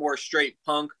little more straight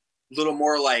punk, a little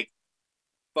more like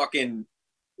fucking,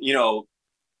 I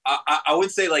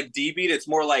wouldn't say like D-beat. It's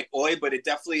more like oi, but it's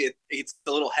a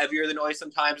little heavier than oi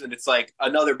sometimes. And it's like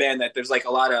another band that there's like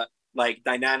a lot of like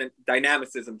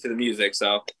dynamicism to the music.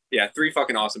 So yeah, three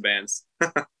fucking awesome bands.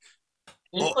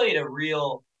 He played a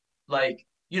real,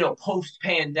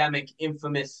 post-pandemic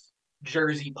infamous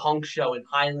Jersey punk show in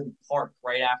Highland Park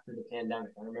right after the pandemic.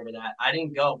 I remember that. I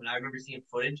didn't go, but I remember seeing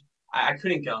footage. I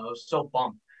couldn't go. I was so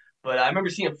bummed. But I remember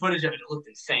seeing footage of it. It looked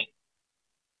insane.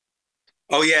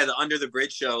 Oh, yeah, the Under the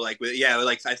Bridge show. I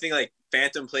think like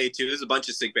Phantom played too. There's a bunch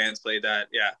of sick bands played that.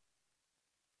 Yeah.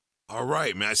 All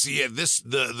right, man. See, yeah,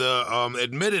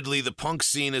 admittedly, the punk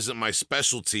scene isn't my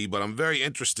specialty, but I'm very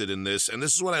interested in this. And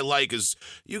this is what I like is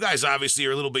you guys obviously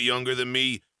are a little bit younger than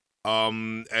me,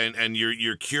 and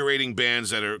you're curating bands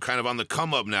that are kind of on the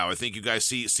come up now. I think you guys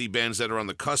see bands that are on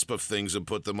the cusp of things and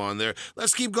put them on there.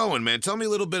 Let's keep going, man. Tell me a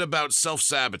little bit about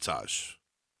Self-Sabotage.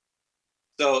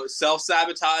 So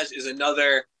Self-Sabotage is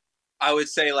another, I would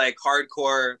say, like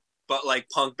hardcore, but like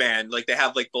punk band. Like they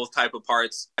have like both type of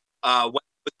parts.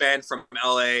 Band from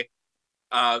LA,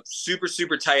 super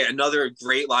super tight. Another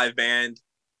great live band.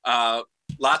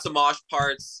 Lots of mosh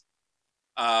parts.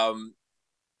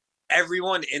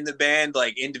 Everyone in the band,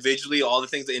 like individually, all the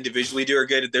things that individually do are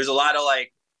good. There's a lot of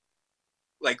like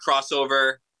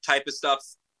crossover type of stuff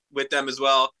with them as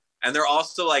well, and they're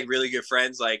also like really good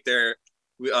friends. Like they're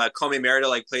Comey Merida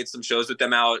like played some shows with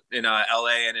them out in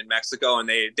LA and in Mexico, and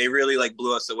they really like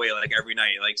blew us away like every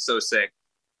night, like so sick.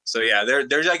 So yeah,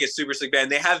 they're like a super sick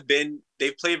band.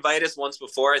 They've played Vitus once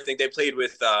before. I think they played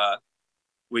with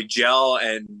Gel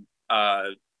and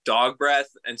Dog Breath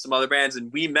and some other bands,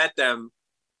 and we met them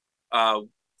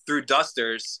through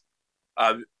Dusters.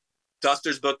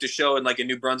 Dusters booked a show in like a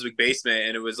New Brunswick basement,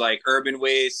 and it was like Urban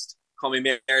Waste, Call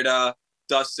Me Merida,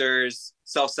 Dusters,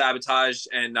 Self-Sabotage,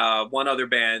 and one other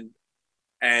band.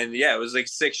 And yeah, it was like a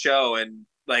sick show, and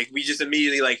like we just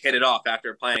immediately like hit it off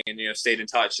after playing, and stayed in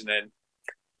touch, and then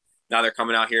now they're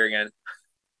coming out here again.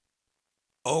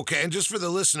 Okay, and just for the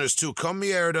listeners too, Come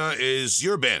Mierda is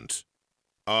your band.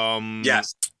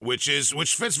 Yes. Which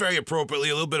fits very appropriately.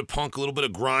 A little bit of punk, a little bit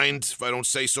of grind, if I don't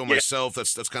say so myself.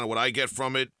 That's kind of what I get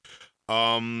from it.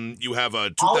 You have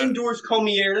a... I'll endorse Come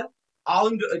Mierda.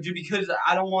 Because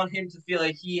I don't want him to feel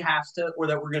like he has to, or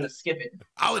that we're going to skip it.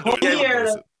 I'll endorse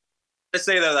it. I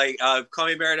say that like Come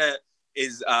Mierda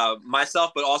is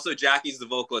myself, but also Jackie's the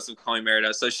vocalist of Come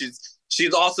Mierda. So she's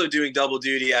also doing double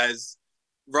duty as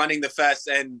running the fest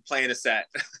and playing a set.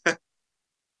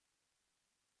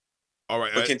 All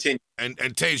right. But continue. And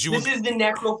Tage, This is the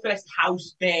Necrofest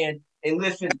house band. And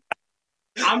listen,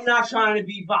 I'm not trying to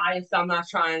be biased. I'm not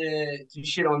trying to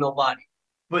shit on nobody.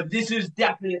 But this is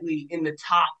definitely in the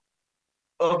top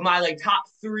of my top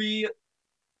three.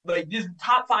 Like this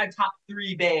top 5, top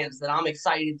 3 bands that I'm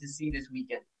excited to see this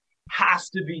weekend. Has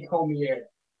to be Come Mierda.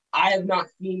 I have not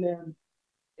seen them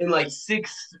in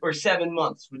 6 or 7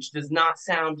 months, which does not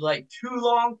sound like too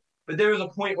long, but there was a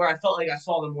point where I felt like I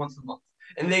saw them once a month,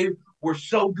 and they were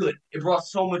so good. It brought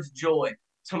so much joy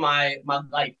to my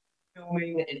life,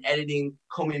 filming and editing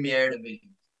Come Mierda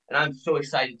videos, and I'm so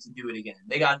excited to do it again.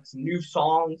 They got some new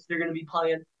songs they're gonna be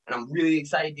playing, and I'm really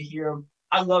excited to hear them.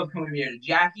 I love Come Mierda.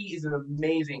 Jackie is an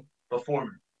amazing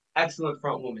performer, excellent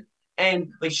front woman. And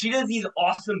like she does these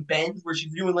awesome bends where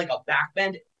she's doing like a back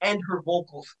bend and her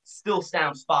vocals still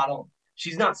sound spot on.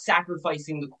 She's not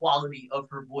sacrificing the quality of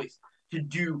her voice to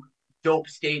do dope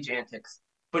stage antics,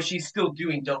 but she's still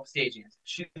doing dope stage antics.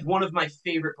 She's one of my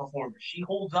favorite performers. She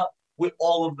holds up with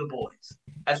all of the boys,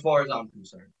 as far as I'm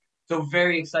concerned. So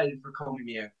very excited for Comey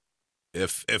Mier.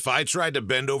 If I tried to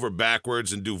bend over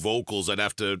backwards and do vocals,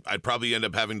 I'd probably end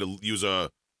up having to use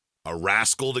a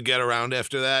rascal to get around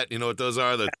after that. You know what those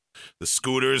are? The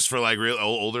scooters for like real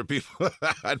older people.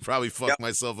 I'd probably fuck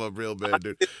myself up real bad,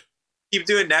 dude. Keep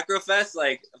doing Necrofest.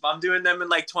 Like if I'm doing them in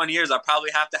like 20 years, I'll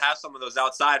probably have to have some of those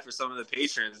outside for some of the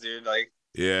patrons, dude. Like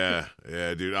yeah,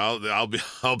 dude. I'll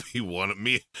be one of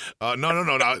me.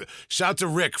 No. Shout to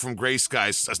Rick from Gray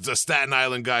Skies, a Staten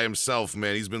Island guy himself,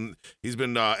 man. He's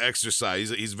been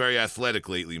exercising. He's very athletic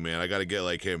lately, man. I got to get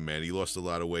like him, man. He lost a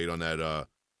lot of weight on that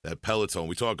Peloton.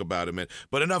 We talk about it, man.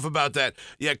 But enough about that.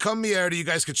 Yeah, Come Mierda, you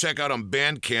guys can check out on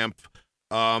Bandcamp.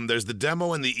 There's the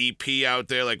demo and the EP out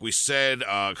there, like we said,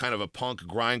 kind of a punk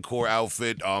grindcore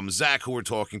outfit. Zach, who we're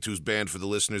talking to, is banned for the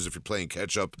listeners if you're playing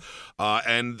catch up.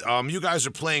 And you guys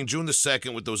are playing June the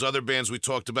 2nd with those other bands we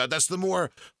talked about. That's the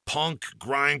more punk,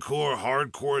 grindcore,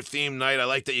 hardcore theme night. I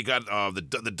like that you got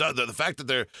the fact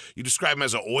that you describe them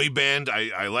as a oi band.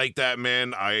 I like that,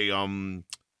 man.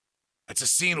 It's a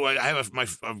scene where I have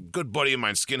a good buddy of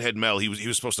mine, Skinhead Mel. He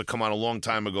was supposed to come on a long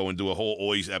time ago and do a whole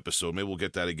Oys episode. Maybe we'll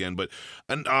get that again. But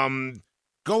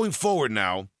going forward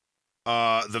now,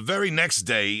 the very next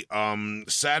day,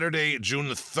 Saturday, June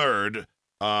the 3rd,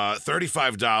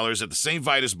 $35 at the St.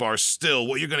 Vitus Bar. Still,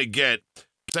 what you're gonna get,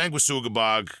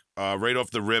 Sanguisugabog, right off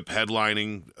the rip,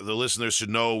 headlining. The listeners should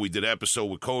know we did an episode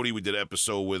with Cody. We did an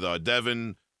episode with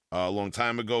Devin. A long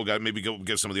time ago. Got maybe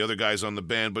get some of the other guys on the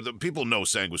band, but the people know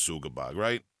Sanguisugabog,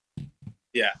 right?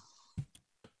 Yeah,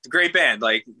 it's a great band,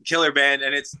 like killer band,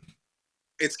 and it's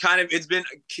been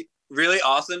really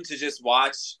awesome to just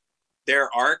watch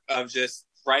their arc of just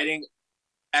writing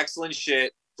excellent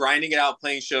shit, grinding it out,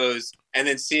 playing shows, and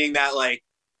then seeing that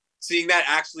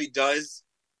actually does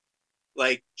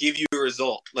like give you a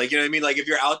result. Like, you know what I mean? Like if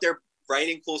you're out there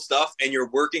writing cool stuff and you're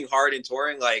working hard and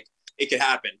touring, like it could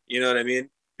happen. You know what I mean?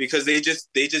 Because they do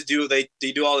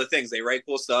all the things. They write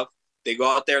cool stuff. They go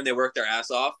out there and they work their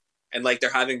ass off, and like they're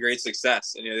having great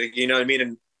success. And you know what I mean?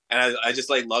 And I just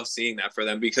like love seeing that for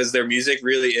them because their music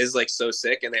really is like so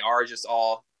sick, and they are just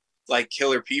all like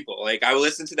killer people. Like I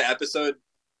listened to the episode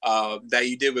that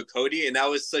you did with Cody, and that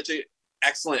was such an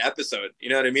excellent episode. You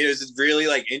know what I mean? It was just really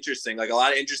like interesting, like a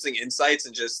lot of interesting insights,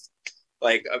 and just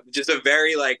a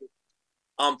very like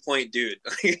on point dude.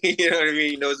 You know what I mean?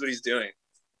 He knows what he's doing.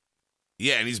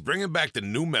 Yeah, and he's bringing back the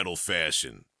new metal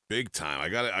fashion big time.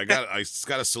 I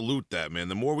gotta salute that, man.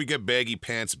 The more we get baggy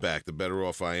pants back, the better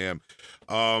off I am.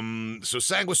 So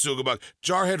Sanguisugabog,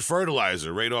 Jarhead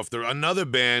Fertilizer, right off there, another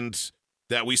band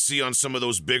that we see on some of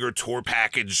those bigger tour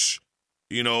package,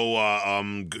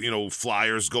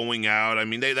 flyers going out. I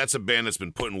mean, that's a band that's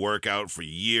been putting work out for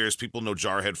years. People know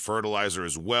Jarhead Fertilizer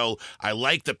as well. I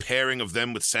like the pairing of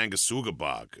them with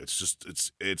Sanguisugabog.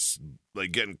 It's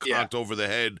like getting conked over the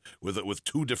head with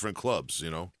two different clubs,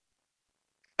 you know.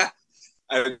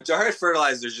 Jarhead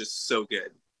Fertilizer is just so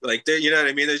good. Like, you know what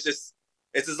I mean? It's just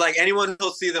like anyone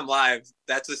who'll see them live.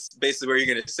 That's just basically what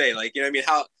you're gonna say. Like, you know what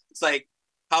I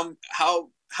mean?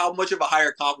 How much of a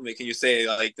higher compliment can you say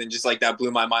like than just like that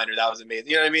blew my mind or that was amazing?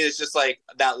 You know what I mean? It's just like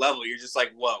that level. You're just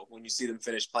like, whoa, when you see them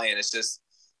finish playing. It's just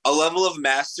a level of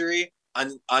mastery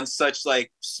on such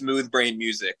like smooth brain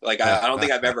music. Like I don't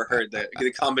think I've ever heard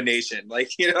the combination.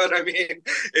 Like, you know what I mean?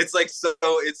 It's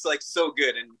so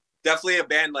good, and definitely a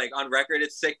band like on record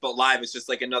it's sick, but live it's just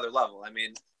like another level. I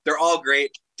mean, they're all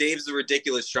great. Dave's a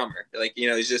ridiculous drummer. Like, you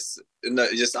know, he's just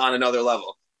on another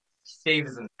level. Dave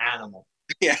is an animal.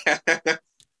 Yeah.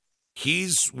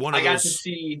 He's one of those. I got to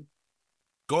see.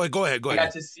 Go ahead. I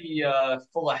got to see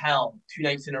Full of Hell 2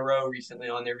 nights in a row recently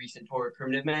on their recent tour with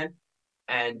Primitive Man,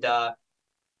 and I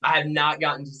have not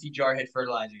gotten to see Jarhead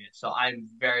Fertilizer yet, so I'm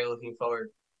very looking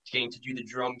forward to getting to do the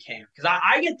drum cam because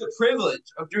I get the privilege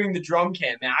of doing the drum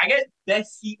cam, man. I get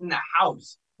best seat in the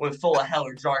house when Full of Hell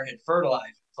or Jarhead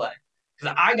Fertilizer play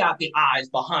because I got the eyes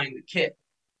behind the kit.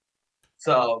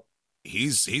 So.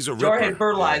 He's a ripper. Jarhead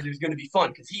Fertilizer is going to be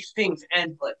fun because he sings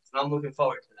and plays, and I'm looking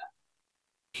forward to that.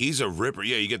 He's a ripper.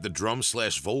 Yeah, you get the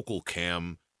drum/vocal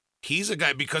cam. he's a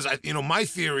guy because my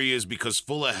theory is because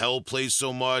Full of Hell plays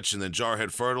so much and then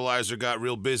Jarhead Fertilizer got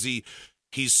real busy.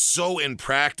 He's so in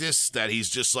practice that he's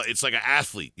just like, it's like an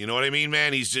athlete. You know what I mean,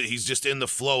 man? He's just in the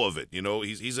flow of it. You know,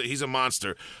 he's a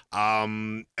monster.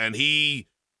 And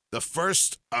the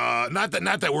first, not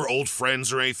that we're old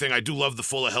friends or anything. I do love the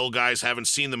Full of Hell guys. Haven't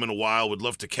seen them in a while. Would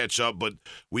love to catch up. But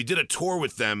we did a tour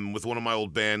with them with one of my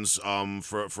old bands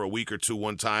for a week or two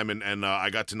one time, and I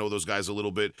got to know those guys a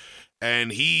little bit.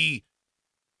 And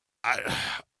I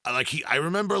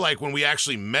remember like when we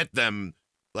actually met them.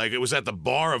 Like, it was at the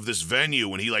bar of this venue,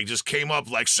 and he, like, just came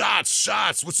up, like,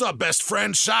 shots, what's up, best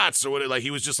friend, shots, or what, like, he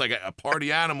was just, like, a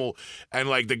party animal, and,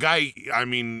 like, the guy, I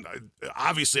mean,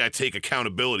 obviously I take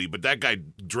accountability, but that guy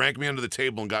drank me under the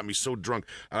table and got me so drunk,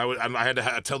 and I had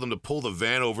to tell them to pull the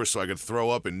van over so I could throw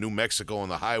up in New Mexico on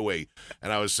the highway,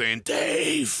 and I was saying,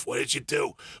 Dave, what did you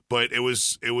do? But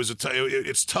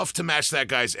it's tough to match that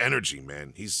guy's energy,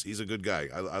 man. He's a good guy.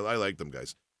 I like them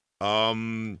guys.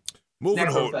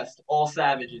 Necrofest, all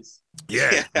savages.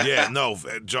 Yeah, no,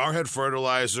 Jarhead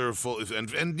Fertilizer,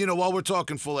 and while we're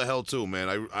talking Full of Hell too,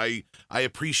 man, I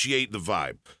appreciate the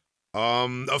vibe.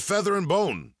 A Feather and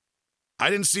Bone,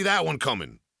 I didn't see that one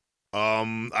coming.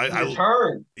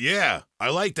 Return. Yeah,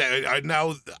 I like that.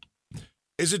 Now,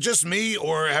 is it just me,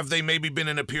 or have they maybe been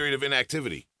in a period of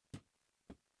inactivity?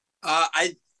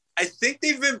 I think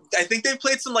they've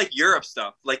played some like Europe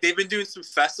stuff. Like they've been doing some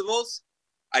festivals.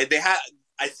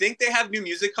 I think they have new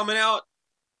music coming out.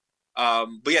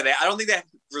 But yeah, I don't think they've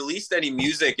released any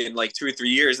music in like 2 or 3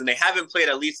 years, and they haven't played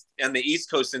at least on the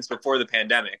East Coast since before the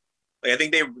pandemic. Like I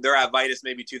think they're at Vitus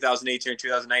maybe 2018 or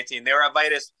 2019. They were at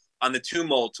Vitus on the Two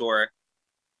Mold tour.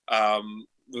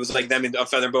 It was like them in a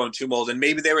Feather and Bone, Two Mold, and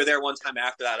maybe they were there one time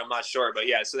after that. I'm not sure, but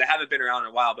yeah, so they haven't been around in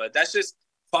a while. But that's just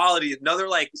quality. Another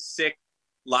like sick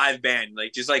live band,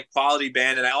 like just like quality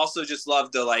band. And I also just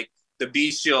love the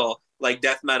bestial like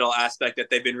death metal aspect that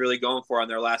they've been really going for on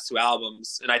their last 2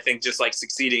 albums, and I think just like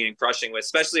succeeding and crushing with,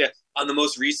 especially on the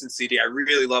most recent CD. I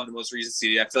really love the most recent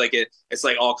CD. I feel like it's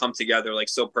like all come together like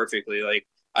so perfectly. Like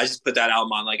I just put that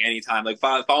album on like anytime. Like if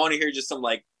I want to hear just some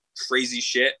like crazy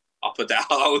shit, I'll put that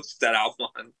album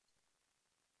on.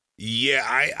 Yeah,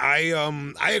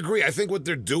 I agree. I think what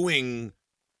they're doing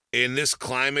in this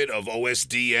climate of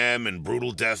OSDM and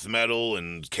brutal death metal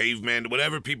and caveman,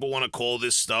 whatever people want to call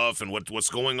this stuff, and what's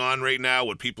going on right now,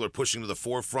 what people are pushing to the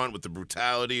forefront with the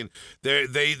brutality, and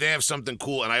they have something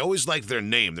cool. And I always like their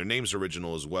name. Their name's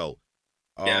original as well.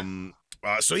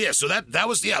 So that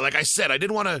was, like I said, I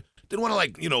didn't want to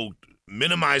like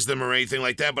minimize them or anything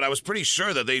like that, but I was pretty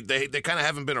sure that they kind of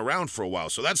haven't been around for a while,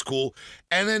 so that's cool.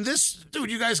 And then this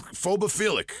dude, you guys,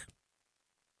 Phobophilic.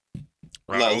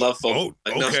 Love folk.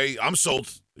 Okay, I'm sold.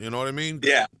 You know what I mean?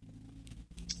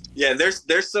 Yeah,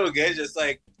 they're so good. Just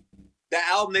like the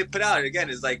album they put out again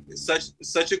is like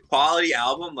such a quality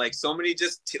album. Like so many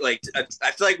just like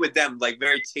I feel like with them like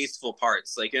very tasteful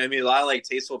parts. Like you know what I mean, a lot of like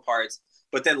tasteful parts.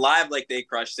 But then live, like they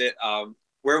crushed it.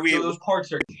 Those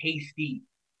parts are tasty.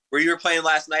 Where you were playing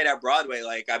last night at Broadway,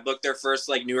 like I booked their first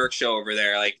like New York show over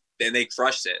there. Like then they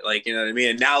crushed it. Like you know what I mean.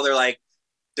 And now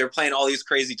they're playing all these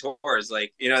crazy tours.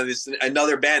 Like, this is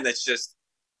another band that's just,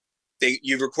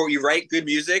 you write good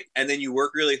music and then you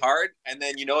work really hard. And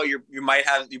then, you're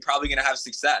probably going to have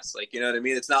success. Like, you know what I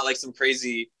mean? It's not like some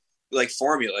crazy like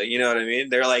formula, you know what I mean?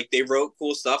 They're like, they wrote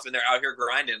cool stuff and they're out here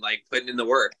grinding, like putting in the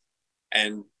work.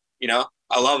 And,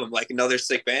 I love them, like another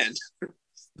sick band.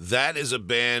 That is a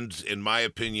band, in my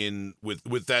opinion,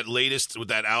 with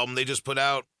that album they just put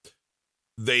out.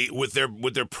 With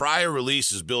their prior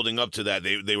releases building up to that,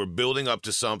 they were building up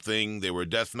to something. They were a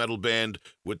death metal band.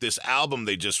 With this album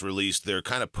they just released, they're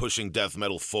kind of pushing death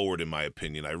metal forward, in my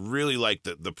opinion. I really like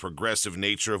the progressive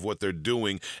nature of what they're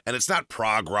doing, and it's not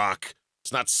prog rock,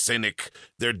 it's not cynic.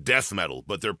 They're death metal,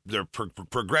 but they're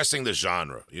progressing the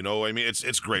genre. You know, I mean,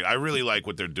 it's great. I really like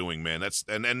what they're doing, man.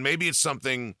 And maybe it's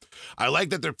something. I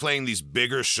like that they're playing these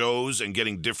bigger shows and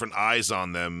getting different eyes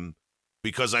on them.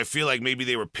 Because I feel like maybe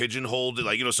they were pigeonholed.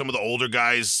 Like, some of the older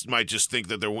guys might just think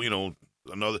that they're,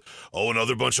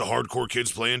 another bunch of hardcore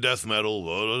kids playing death metal.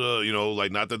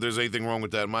 Like, not that there's anything wrong with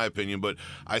that in my opinion, but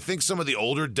I think some of the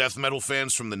older death metal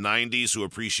fans from the 90s who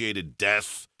appreciated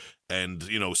death and,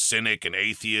 Cynic and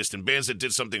Atheist and bands that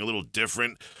did something a little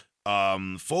different,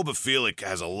 Phobophilic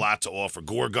has a lot to offer.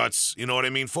 Gore Guts, you know what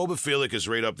I mean? Phobophilic is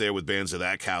right up there with bands of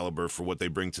that caliber for what they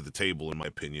bring to the table, in my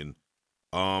opinion.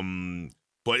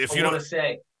 But if you want to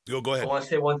say, go ahead. I want to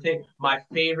say one thing. My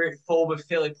favorite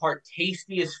Phobophilic part,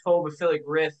 tastiest Phobophilic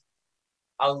riff.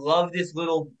 I love this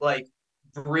little like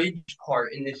bridge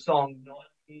part in this song.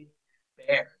 Nothing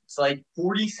there. It's like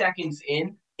 40 seconds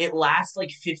in. It lasts like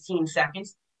 15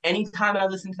 seconds, anytime I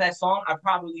listen to that song, I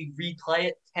probably replay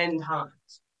it 10 times.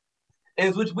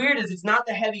 And what's weird is it's not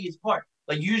the heaviest part.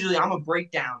 Like usually I'm a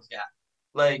breakdowns guy.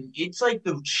 Like it's like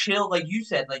the chill, like you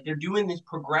said, like they're doing this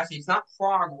progressive. It's not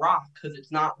prog rock because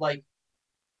it's not like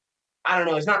I don't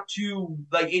know, it's not too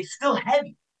like it's still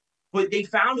heavy. But they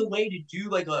found a way to do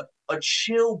like a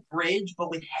chill bridge, but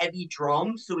with heavy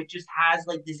drums, so it just has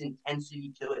like this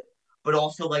intensity to it, but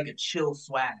also like a chill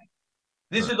swag.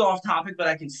 This is off topic, but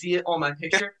I can see it on my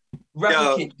picture.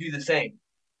 Replicant do the same.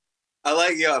 I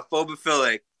like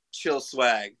phobophilic chill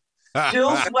swag.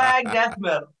 Chill swag death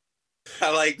metal.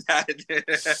 I like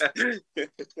that.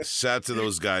 Shout out to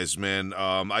those guys, man.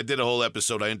 I did a whole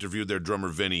episode. I interviewed their drummer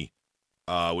Vinny,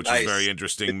 which was very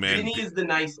interesting, man. Vinny is the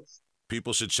nicest.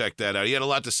 People should check that out. He had a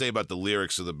lot to say about the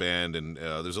lyrics of the band, and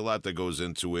there's a lot that goes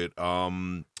into it.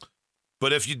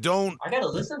 But if you don't, I gotta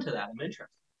listen to that. I'm interested.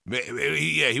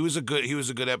 Yeah, he was a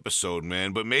good episode,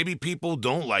 man. But maybe people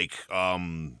don't like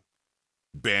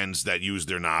bands that use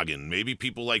their noggin. Maybe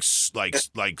people like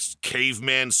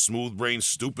caveman, smooth brain,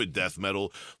 stupid death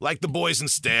metal, like the boys in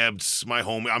Stabbed. My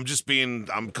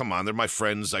homie. Come on, they're my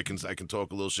friends. I can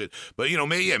talk a little shit. But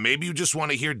maybe you just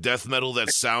want to hear death metal that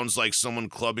sounds like someone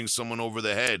clubbing someone over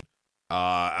the head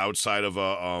outside of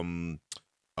a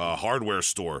hardware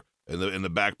store in the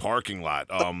back parking lot.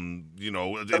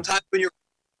 Sometimes when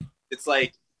it's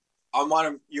like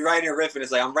you're writing a riff and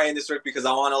it's like I'm writing this riff because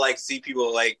I want to like see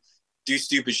people like do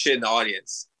stupid shit in the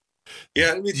audience. You know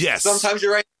what I mean? Yes. Sometimes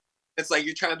you're right. It's like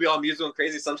you're trying to be all musical and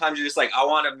crazy. Sometimes you're just like, I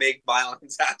want to make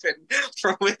violence happen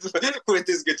with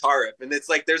this guitar riff. And it's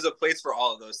like there's a place for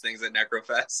all of those things at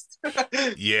Necrofest.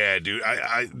 Yeah, dude.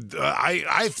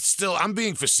 I'm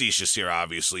being facetious here,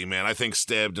 obviously, man. I think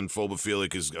Stabbed and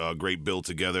Phobophilic is a great build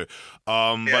together.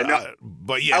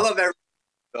 But yeah. I love everything.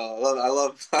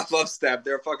 I love Stab.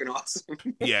 They're fucking awesome.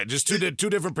 Yeah, just two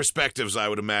different perspectives, I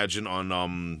would imagine,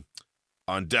 on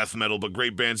death metal, but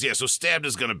great bands. Yeah, so Stabbed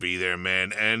is gonna be there,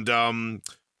 man. And I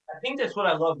think that's what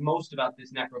I love most about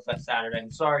this Necrofest Saturday. I'm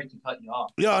sorry to cut you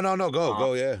off. Yeah, no,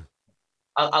 go, yeah.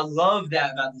 I love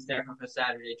that about this Necrofest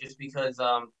Saturday, just because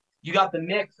you got the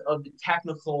mix of the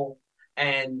technical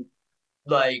and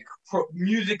like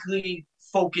musically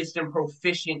focused and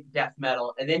proficient death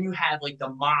metal, and then you have like the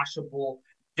moshable,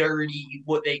 dirty,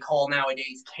 what they call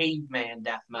nowadays caveman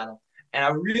death metal. And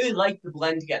I really like the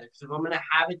blend together, because if I'm gonna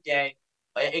have a day,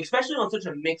 especially on such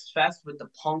a mixed fest with the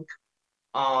punk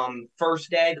first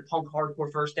day, the punk hardcore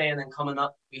first day, and then coming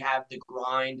up we have the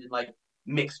grind and like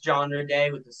mixed genre day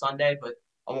with the Sunday, but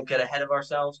I won't get ahead of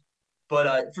ourselves.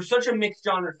 But for such a mixed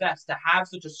genre fest to have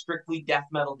such a strictly death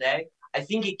metal day, I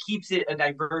think it keeps it a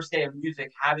diverse day of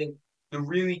music, having the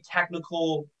really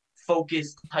technical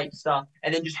focused type stuff,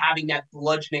 and then just having that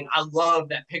bludgeoning. I love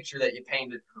that picture that you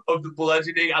painted of the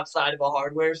bludgeoning outside of a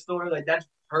hardware store. Like, that's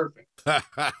perfect.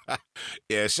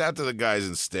 Yeah, shout out to the guys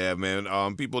in Stab,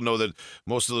 man. People know that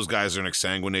most of those guys are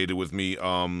exsanguinated with me.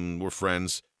 We're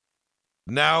friends.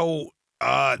 Now,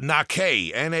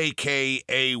 Nakay,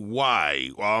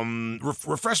 Nakay.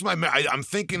 Refresh my memory. I'm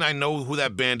thinking I know who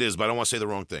that band is, but I don't want to say the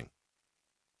wrong thing.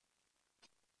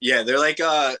 Yeah, they're like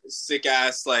a sick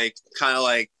ass, like kind of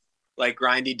like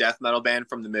grindy death metal band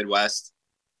from the Midwest.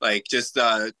 Like just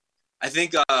I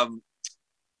think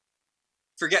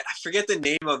forget the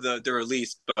name of the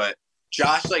release, but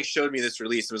Josh like showed me this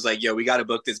release and was like, yo, we gotta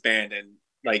book this band. And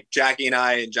like Jackie and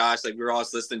I and Josh, like we were all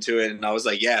listening to it, and I was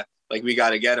like, yeah, like we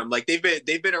gotta get them. Like they've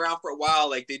been around for a while,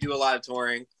 like they do a lot of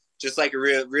touring, just like a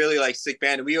really like sick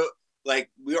band. And we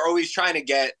were always trying to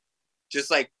get just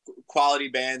like quality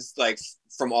bands like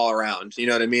from all around, you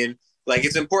know what I mean? Like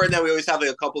it's important that we always have like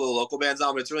a couple of local bands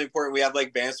on, but it's really important we have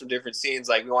like bands from different scenes.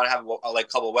 Like we want to have like a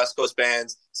couple of West Coast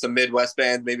bands, some Midwest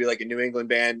bands, maybe like a New England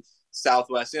band,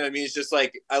 Southwest. You know what I mean? It's just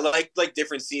like I like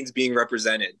different scenes being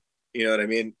represented. You know what I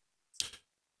mean?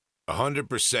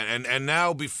 100%. And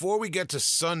now before we get to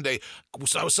Sunday,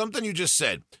 so something you just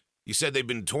said. You said they've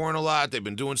been touring a lot, they've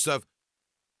been doing stuff.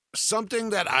 Something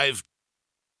that I've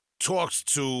talked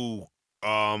to.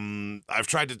 I've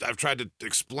tried to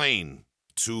explain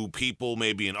to people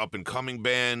maybe in up and coming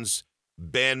bands,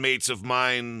 bandmates of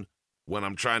mine, when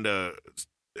I'm trying to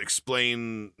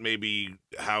explain maybe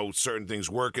how certain things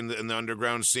work in the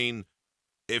underground scene.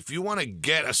 If you want to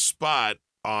get a spot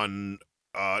on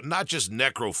not just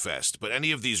Necrofest, but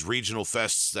any of these regional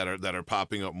fests that are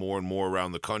popping up more and more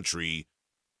around the country,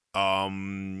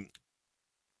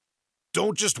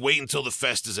 don't just wait until the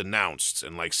fest is announced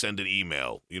and like send an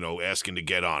email, asking to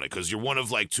get on it, because you're one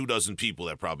of like 24 people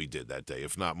that probably did that day,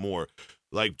 if not more.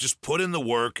 Like, just put in the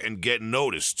work and get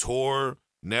noticed. Tour,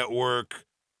 network,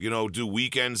 do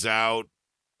weekends out,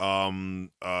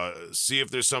 See if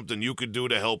there's something you could do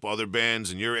to help other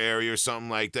bands in your area or something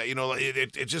like that. You know,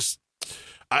 it just.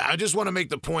 I just want to make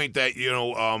the point that, you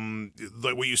know,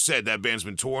 like what you said, that band's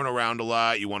been touring around a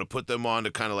lot. You want to put them on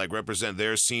to kind of like represent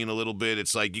their scene a little bit.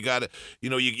 It's like you got to, you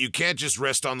know, you can't just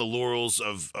rest on the laurels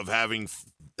of having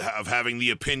the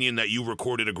opinion that you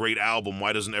recorded a great album.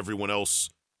 Why doesn't everyone else,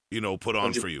 you know, put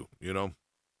on for you, you know?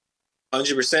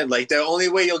 100%. Like the only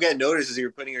way you'll get noticed is if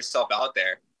you're putting yourself out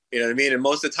there. You know what I mean? And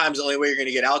most of the times, the only way you're going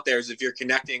to get out there is if you're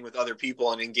connecting with other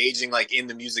people and engaging like in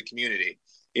the music community.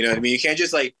 You know what I mean? You can't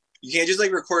just like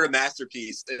record a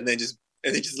masterpiece and then just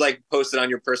like post it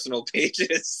on your personal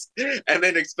pages and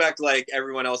then expect like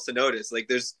everyone else to notice. Like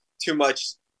there's too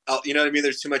much, you know what I mean?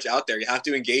 There's too much out there. You have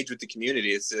to engage with the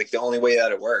community. It's like the only way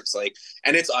that it works. Like,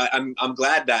 and I'm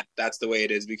glad that that's the way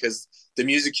it is, because the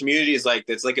music community is like,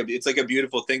 it's like a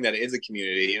beautiful thing that it is a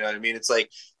community. You know what I mean? It's like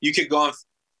you could go on,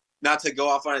 not to go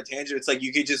off on a tangent. It's like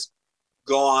you could just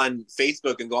go on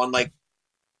Facebook and go on like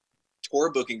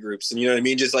tour booking groups, and you know what I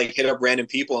mean, just like hit up random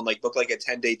people and like book like a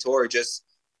 10-day tour just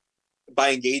by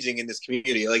engaging in this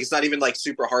community. Like it's not even like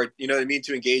super hard, you know what I mean,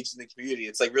 to engage in the community.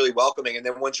 It's like really welcoming, and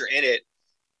then once you're in it,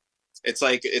 it's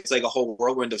like a whole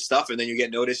whirlwind of stuff, and then you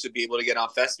get noticed to be able to get on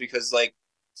fest, because like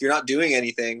if you're not doing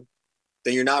anything,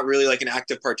 then you're not really like an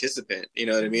active participant, you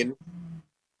know what I mean?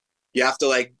 You have to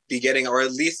like be getting, or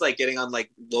at least like getting on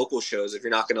like local shows if you're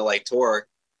not going to like tour.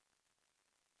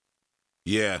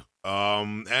 Yeah.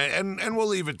 And we'll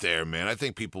leave it there, man. I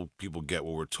think people get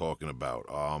what we're talking about.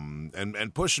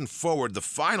 And pushing forward, the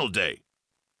final day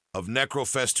of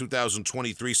Necrofest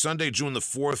 2023, Sunday, June the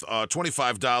 4th,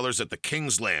 $25 at the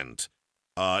Kingsland.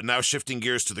 Now shifting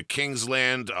gears to the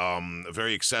Kingsland, a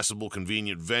very accessible,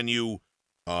 convenient venue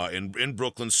in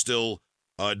Brooklyn still.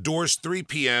 Doors 3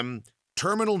 p.m.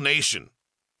 Terminal Nation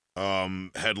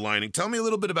headlining. Tell me a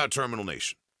little bit about Terminal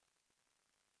Nation.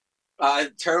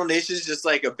 Terminal Nation is just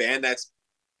like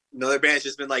another band's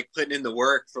just been like putting in the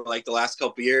work for like the last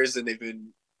couple years, and they've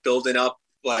been building up.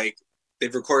 Like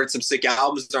they've recorded some sick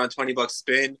albums. They're on $20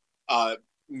 spin.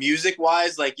 Music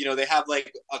wise, like, you know, they have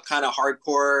like a kind of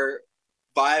hardcore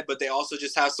vibe, but they also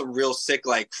just have some real sick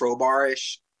like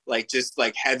crowbar-ish, like just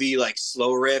like heavy like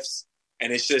slow riffs,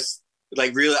 and it's just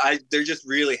like really, they're just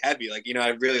really heavy. Like, you know, I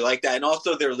really like that. And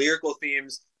also their lyrical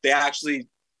themes, they actually,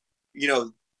 you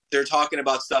know, they're talking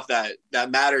about stuff that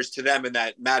matters to them and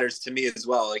that matters to me as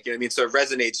well. Like, you know what I mean? So it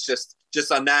resonates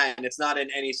just on that. And it's not in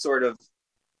any sort of,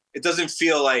 it doesn't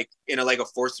feel like in a, like a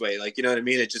forced way. Like, you know what I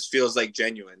mean? It just feels like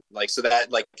genuine. Like, so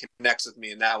that like connects with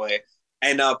me in that way.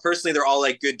 And personally, they're all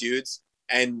like good dudes.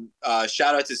 And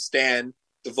shout out to Stan,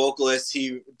 the vocalist.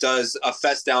 He does a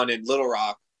fest down in Little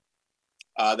Rock.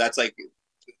 That's like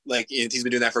he's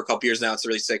been doing that for a couple years now. It's a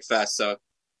really sick fest. So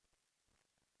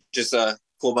just a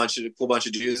cool bunch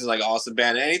of dudes, and like awesome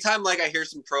band. And anytime like I hear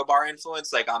some crowbar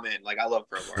influence, like I'm in. Like I love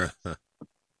crowbar.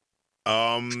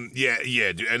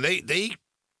 Yeah, dude. And they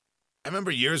I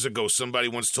remember years ago somebody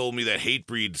once told me that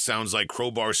Hatebreed sounds like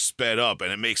Crowbar sped up,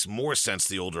 and it makes more sense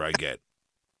the older I get.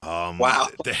 Wow.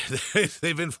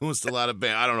 They've influenced a lot of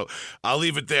bands. I don't know. I'll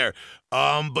leave it there.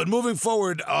 But moving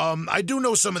forward, I do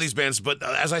know some of these bands, but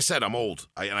as I said, I'm old.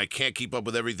 And I can't keep up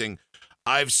with everything.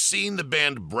 I've seen the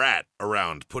band Brat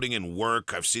around, putting in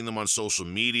work. I've seen them on social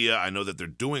media. I know that they're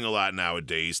doing a lot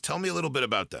nowadays. Tell me a little bit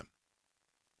about them.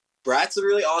 Brat's a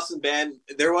really awesome band.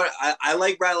 I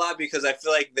like Brat a lot because I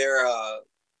feel like they're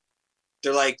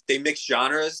like they mix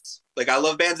genres. Like I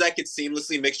love bands that could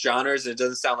seamlessly mix genres and it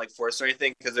doesn't sound like forced or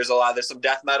anything, because there's some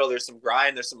death metal, there's some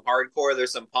grind, there's some hardcore,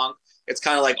 there's some punk. It's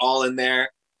kind of like all in there.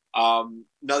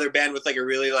 Another band with like a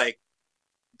really like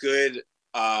good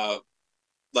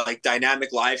like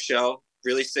dynamic live show,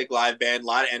 really sick live band, a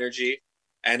lot of energy,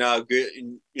 and good,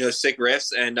 you know, sick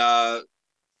riffs, and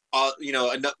you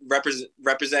know,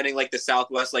 representing like the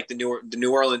Southwest, like the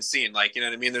New Orleans scene. Like, you know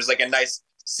what I mean? There's like a nice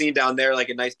scene down there, like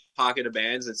a nice pocket of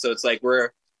bands, and so it's like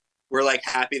we're like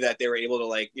happy that they were able to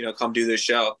like, you know, come do this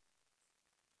show.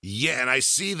 Yeah, and I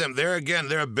see them. They're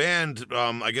a band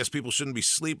I guess people shouldn't be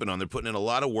sleeping on. They're putting in a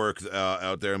lot of work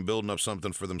out there and building up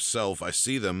something for themselves. I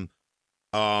see them.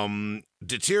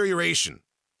 Deterioration.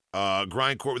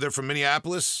 Grindcore. They're from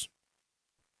Minneapolis.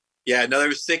 Yeah,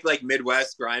 another sick like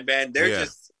Midwest grind band. They're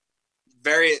just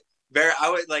very, very,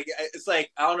 I would like, it's like,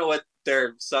 I don't know what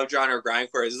their subgenre of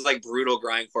grindcore is. It's like brutal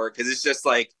grindcore, because it's just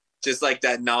like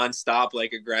that nonstop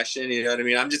like aggression. You know what I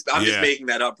mean? I'm just making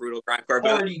that up, brutal grindcore.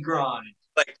 Party grind.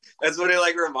 Like that's what it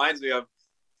like reminds me of.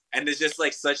 And it's just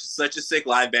like such a sick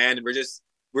live band, and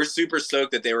we're super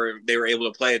stoked that they were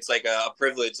able to play. It's like a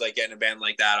privilege, like getting a band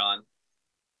like that on.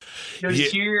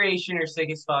 Deterioration are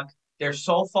sick as fuck. They're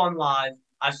so fun live.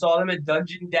 I saw them at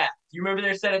Dungeon Death. Do you remember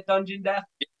their set at Dungeon Death?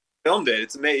 Filmed it.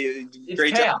 It's amazing. It's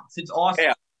Great chaos. job. It's awesome.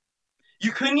 Chaos.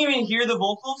 You couldn't even hear the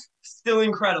vocals. Still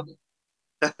incredible.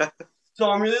 So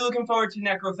I'm really looking forward to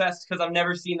Necrofest because I've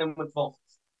never seen them with vocals.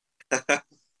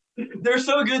 They're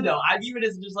so good though. I view it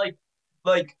as just like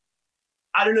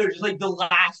I don't know, just like the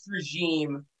last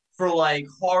regime for like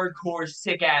hardcore,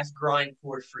 sick ass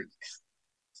grindcore freaks.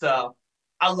 So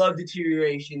I love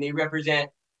Deterioration. They represent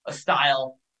a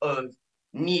style of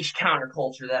niche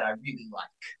counterculture that I really like.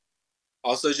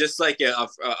 Also, just like a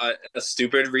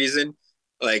stupid reason,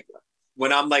 like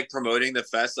when I'm like promoting the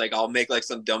fest, like I'll make like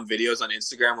some dumb videos on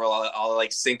Instagram where I'll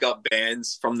like sync up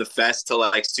bands from the fest to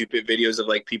like stupid videos of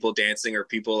like people dancing or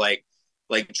people like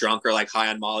drunk or like high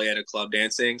on Molly at a club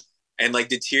dancing. And like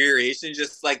Deterioration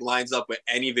just like lines up with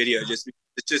any video. Just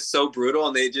it's just so brutal,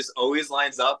 and they just always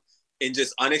lines up in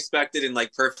just unexpected and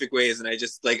like perfect ways. And I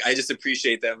just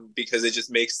appreciate them because it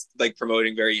just makes like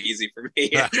promoting very easy for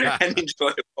me and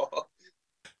enjoyable.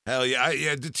 Hell yeah,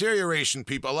 yeah. Deterioration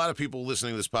people. A lot of people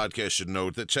listening to this podcast should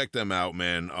know that. Check them out,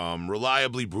 man.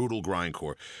 Reliably brutal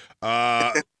grindcore.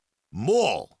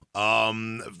 Maul.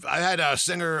 I had a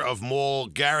singer of Maul,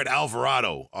 Garrett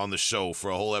Alvarado, on the show for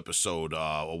a whole episode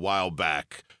a while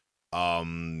back.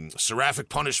 Seraphic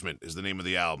Punishment is the name of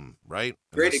the album, right?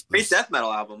 Great death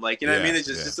metal album. Like, you know what I mean? It's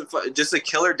just a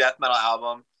killer death metal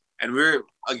album. And we're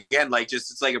again like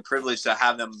it's like a privilege to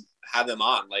have them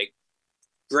on. Like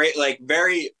great, like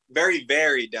very, very,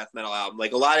 very death metal album.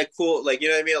 Like a lot of cool, like, you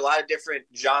know what I mean? A lot of different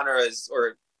genres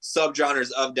or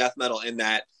subgenres of death metal in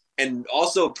that. And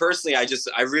also personally, I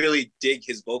really dig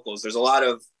his vocals. There's a lot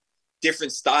of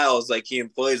different styles like he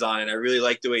employs on it. I really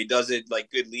like the way he does it,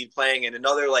 like good lead playing. And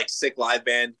another like sick live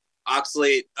band,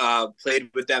 Oxalate,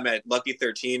 played with them at Lucky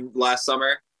 13 last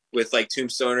summer with like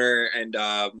Tombstoner and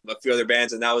a few other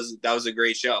bands, and that was a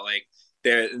great show. Like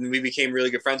and we became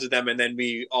really good friends with them, and then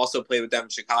we also played with them in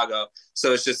Chicago.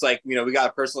 So it's just like, you know, we got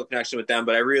a personal connection with them,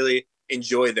 but I really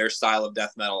enjoy their style of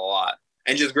death metal a lot,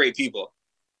 and just great people.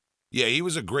 Yeah, he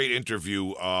was a great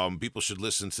interview. People should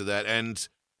listen to that. And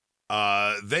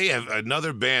they have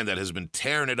another band that has been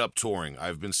tearing it up touring.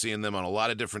 I've been seeing them on a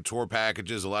lot of different tour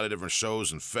packages, a lot of different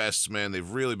shows and fests, man. They've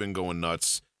really been going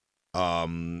nuts.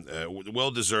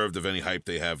 Well deserved of any hype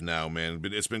they have now, man.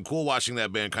 But it's been cool watching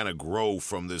that band kind of grow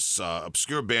from this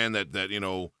obscure band that you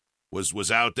know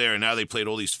was out there, and now they played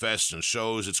all these fests and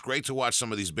shows. It's great to watch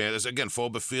some of these bands. Again,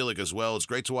 Phobophilic as well. It's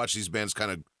great to watch these bands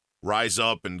kind of rise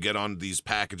up and get on these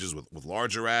packages with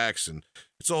larger acts, and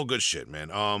it's all good shit, man.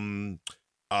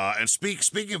 And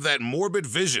speaking of that, Morbid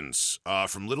Visions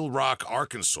from Little Rock,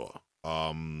 Arkansas.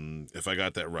 If I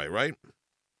got that right?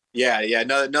 Yeah.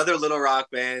 Another Little Rock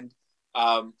band.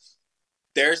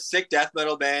 They're a sick death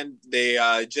metal band.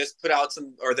 They just put out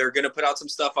they're gonna put out some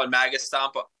stuff on Maggot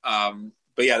Stomp.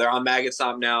 But yeah, they're on Maggot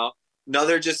Stomp now.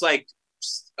 Another just like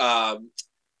a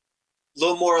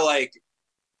little more like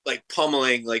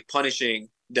pummeling, like punishing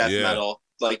death metal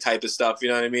like type of stuff. You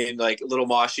know what I mean? Like a little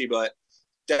moshy, but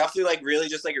definitely like really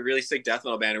just like a really sick death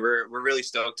metal band. And we're really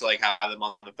stoked to like have them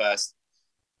on the fest.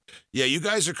 Yeah, you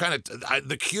guys are kind of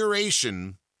the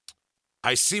curation.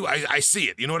 I see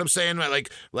it. You know what I'm saying?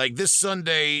 Like this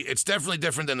Sunday, it's definitely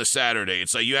different than the Saturday.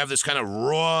 It's like you have this kind of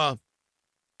raw,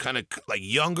 kind of like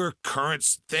younger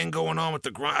currents thing going on with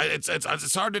the grind.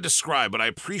 It's hard to describe, but I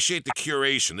appreciate the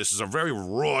curation. This is a very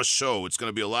raw show. It's going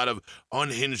to be a lot of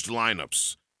unhinged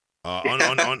lineups,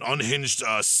 unhinged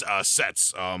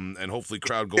sets, and hopefully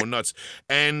crowd going nuts.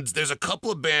 And there's a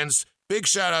couple of bands. Big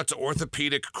shout out to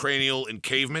Orthopedic Cranial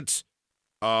Encavement.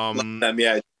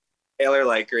 Yeah. Taylor,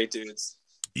 like great dudes.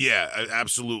 Yeah,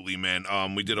 absolutely, man.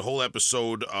 We did a whole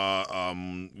episode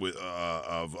with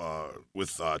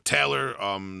Taylor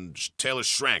Taylor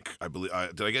Schrank, I believe.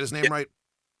 Did I get his name right?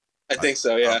 I think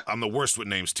so, yeah. I'm the worst with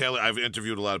names. Taylor, I've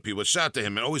interviewed a lot of people. Shout out to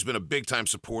him, and always been a big-time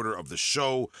supporter of the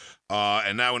show,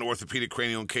 and now in Orthopedic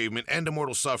Cranial Encavement and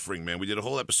Immortal Suffering, man. We did a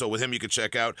whole episode with him you can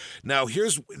check out. Now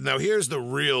here's the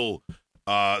real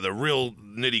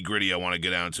nitty-gritty I want to get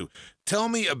down to. Tell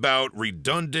me about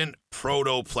Redundant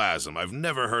Protoplasm. I've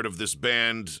never heard of this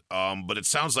band, but it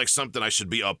sounds like something I should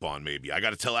be up on, maybe. I got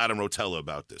to tell Adam Rotella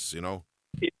about this, you know?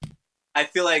 I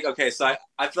feel like, okay, so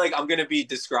I feel like I'm going to be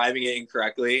describing it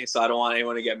incorrectly, so I don't want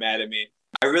anyone to get mad at me.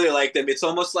 I really like them. It's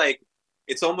almost like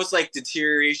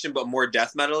Deterioration, but more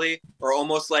death metal-y, or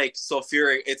almost like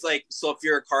sulfuric. It's like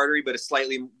sulfuric artery, but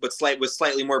slightly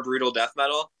more brutal death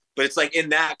metal. But it's like in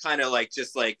that kind of like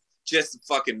just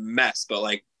fucking mess, but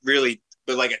like really,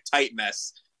 but like a tight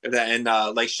mess. And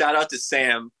like shout out to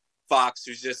Sam Fox,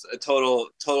 who's just a total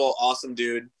awesome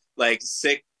dude, like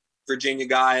sick Virginia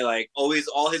guy. Like always,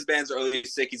 all his bands are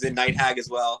always sick. He's in Night Hag as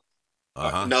well.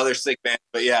 Uh-huh. Another sick band.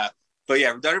 But yeah,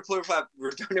 Redundant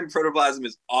Protoplasm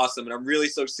is awesome, and I'm really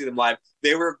stoked to see them live.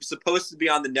 They were supposed to be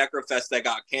on the Necrofest that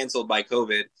got canceled by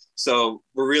COVID, so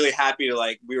we're really happy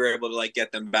to we were able to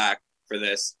get them back for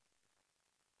this.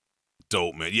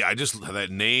 Dope, man. Yeah, I just that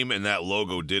name and that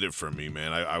logo did it for me,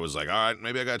 man. I was like, all right,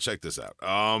 maybe I gotta check this out.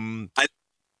 I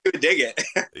could dig it.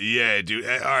 Yeah, dude.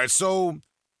 All right, so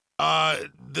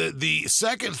the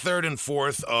second, third, and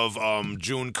fourth of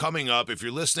June coming up. If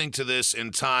you're listening to this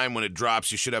in time when it drops,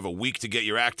 you should have a week to get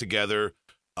your act together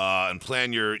and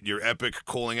plan your epic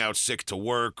calling out sick to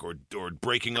work or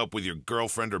breaking up with your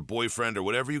girlfriend or boyfriend or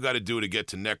whatever you got to do to get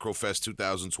to Necrofest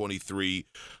 2023.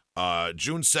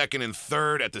 June 2nd and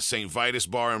 3rd at the St. Vitus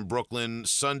Bar in Brooklyn.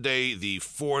 Sunday the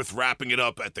 4th, wrapping it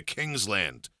up at the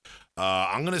Kingsland.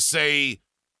 I'm gonna say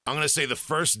the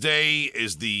first day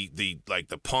is the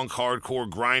punk hardcore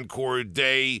grindcore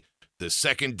day. The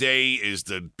second day is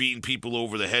the beating people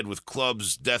over the head with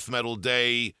clubs death metal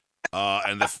day.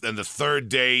 And the third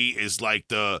day is like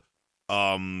the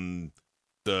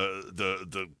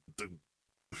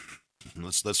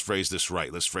let's phrase this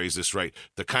right.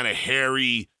 The kind of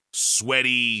hairy,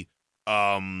 sweaty,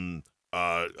 breath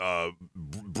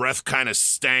kind of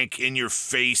stank in your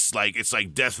face, like it's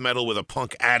like death metal with a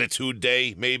punk attitude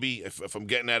day, maybe, if I'm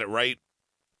getting at it right.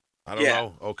 I don't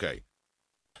know. Okay.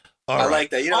 I like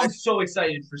that. I'm so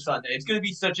excited for Sunday. It's gonna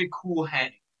be such a cool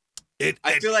hang.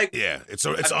 I feel like it's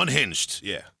unhinged.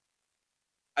 Yeah.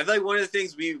 I feel like one of the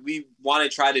things we want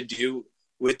to try to do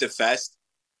with the fest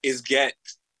is get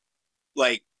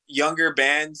younger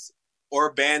bands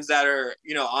or bands that are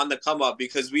on the come up,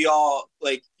 because we all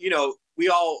kind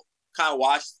of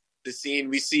watch the scene.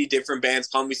 We see different bands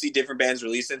come, we see different bands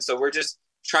releasing, so we're just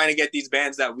trying to get these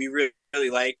bands that we really, really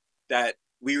like, that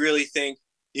we really think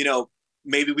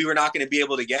maybe we were not going to be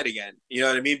able to get again, you know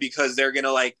what I mean, because they're going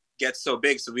to get so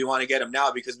big. So we want to get them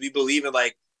now because we believe in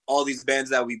all these bands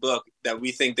that we book, that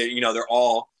we think that they're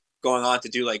all going on to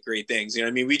do great things, you know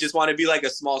what I mean. We just want to be a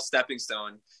small stepping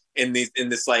stone in this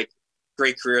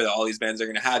great career that all these bands are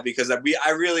going to have, because I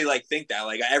really think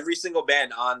that every single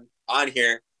band on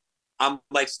here, I'm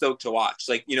stoked to watch.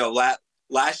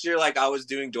 Last year, I was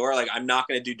doing Door, I'm not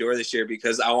going to do Door this year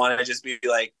because I want to just be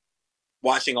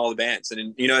watching all the bands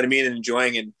and you know what I mean, and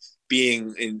enjoying and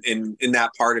being in that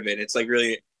part of it. It's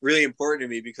really, really important to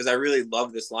me because I really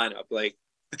love this lineup.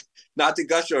 Not to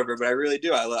gush over, but I really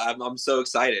do. I'm so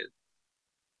excited.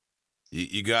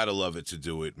 You gotta love it to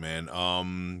do it, man.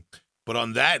 But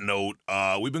on that note,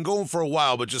 we've been going for a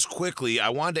while, but just quickly, I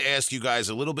wanted to ask you guys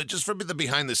a little bit, just for the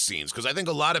behind the scenes, because I think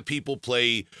a lot of people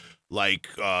play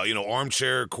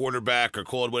armchair quarterback, or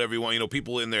call it whatever you want.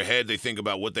 People in their head, they think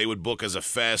about what they would book as a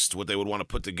fest, what they would want to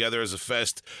put together as a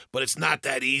fest, but it's not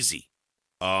that easy.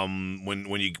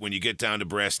 When you get down to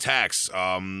brass tacks,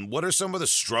 what are some of the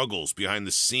struggles behind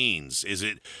the scenes? Is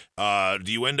it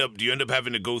do you end up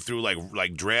having to go through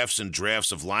like drafts and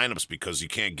drafts of lineups because you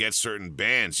can't get certain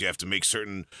bands? You have to make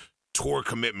certain tour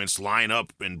commitments line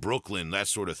up in Brooklyn, that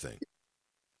sort of thing.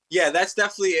 Yeah, that's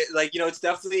definitely it's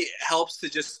definitely helps to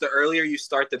just the earlier you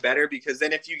start, the better, because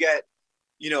then if you get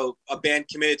a band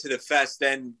committed to the fest,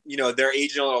 then their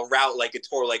agent will route a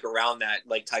tour around that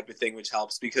type of thing, which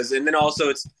helps, because and then also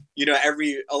it's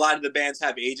a lot of the bands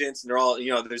have agents, and they're all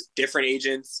there's different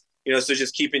agents, so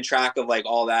just keeping track of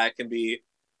all that can be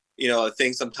a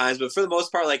thing sometimes, but for the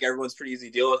most part everyone's pretty easy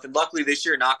to deal with. And luckily this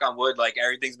year, knock on wood,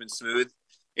 everything's been smooth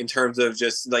in terms of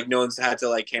just no one's had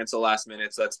to cancel last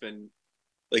minute, so that's been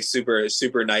super,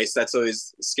 super nice. That's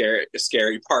always a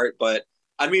scary part, but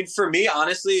I mean, for me,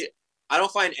 honestly, I don't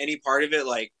find any part of it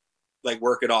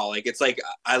work at all. It's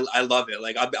I love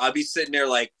it. I'll be sitting there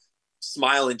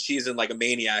smiling, cheesing like a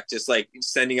maniac, just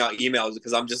sending out emails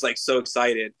because I'm just so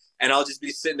excited, and I'll just be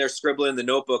sitting there scribbling in the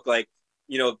notebook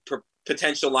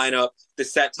potential lineup, the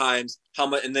set times, how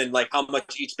much, and then how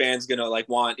much each band's gonna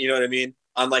want, you know what I mean,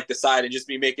 on the side, and just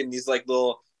be making these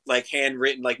little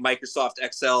handwritten Microsoft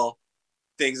Excel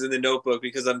things in the notebook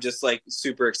because I'm just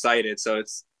super excited. So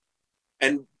it's,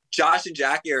 and Josh and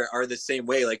Jackie are the same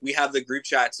way. We have the group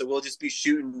chat, so we'll just be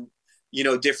shooting,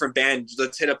 different bands.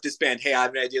 Let's hit up this band. Hey, I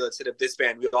have an idea. Let's hit up this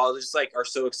band. We all just are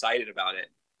so excited about it.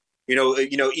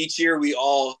 Each year we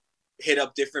all hit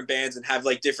up different bands and have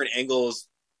different angles,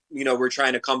 we're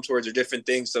trying to come towards, or different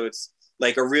things. So it's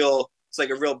a real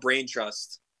brain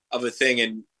trust of a thing.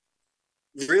 And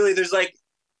really there's the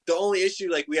only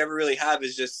issue we ever really have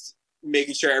is just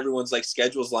making sure everyone's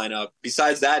schedules line up.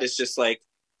 Besides that, it's just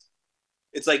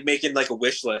it's making a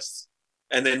wish list,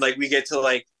 and then we get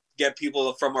to get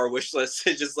people from our wish list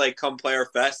to just come play our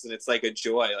fest, and it's a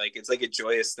joy. It's a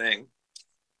joyous thing.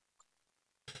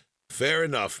 Fair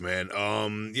enough, man.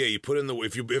 Yeah, you put in the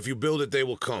if you build it, they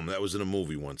will come. That was in a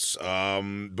movie once.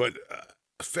 But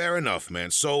fair enough,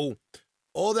 man. So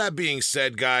all that being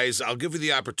said, guys, I'll give you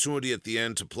the opportunity at the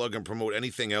end to plug and promote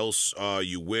anything else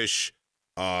you wish.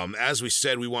 As we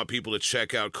said, we want people to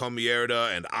check out Come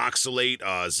Mierda and Oxalate,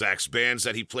 Zach's bands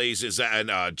that he plays,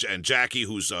 and Jackie,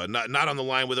 who's not on the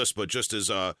line with us, but just as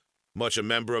much a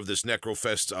member of this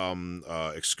Necrofest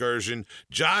excursion.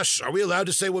 Josh, are we allowed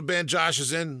to say what band Josh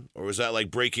is in, or is that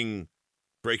like breaking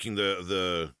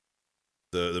the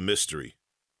mystery?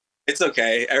 It's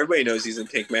okay. Everybody knows he's in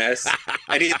Pink Mass,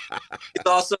 and he's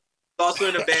also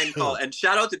in a band called. And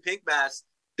shout out to Pink Mass.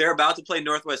 They're about to play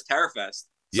Northwest Terrorfest,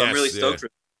 so I'm really stoked for.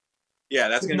 Yeah,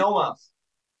 that's gonna. No else.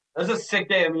 That's a sick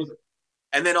day of music.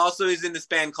 And then also he's in this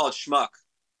band called Schmuck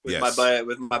with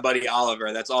my buddy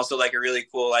Oliver. That's also like a really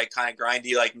cool, like kind of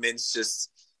grindy, like mince, just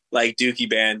like dookie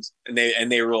band, and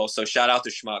they rule. So shout out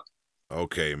to Schmuck.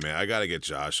 Okay, man, I gotta get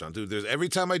Josh on, dude. There's every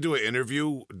time I do an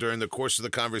interview during the course of the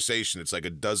conversation, it's like a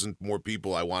dozen more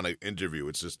people I want to interview.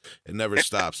 It's just it never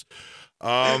stops.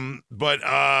 But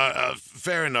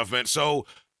fair enough, man. So,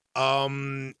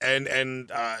 Tage,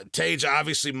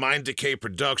 obviously, Mind Decay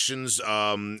Productions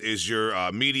is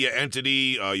your media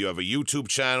entity. You have a YouTube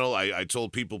channel. I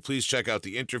told people please check out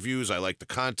the interviews. I like the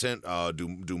content.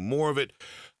 Do more of it.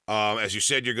 As you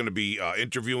said, you're going to be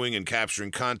interviewing and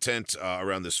capturing content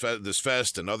around this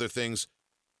fest and other things.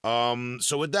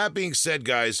 So with that being said,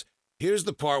 guys, here's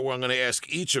the part where I'm going to ask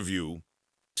each of you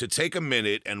to take a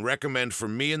minute and recommend for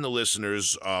me and the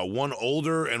listeners one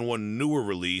older and one newer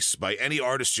release by any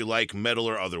artist you like, metal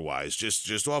or otherwise.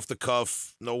 Just off the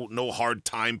cuff, no hard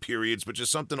time periods, but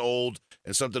just something old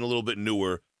and something a little bit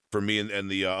newer for me and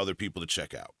the other people to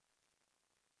check out.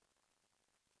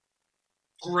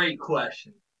 Great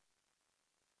question.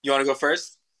 You want to go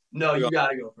first? No, you got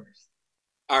to go first.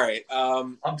 All right.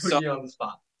 I'm putting you on the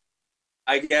spot.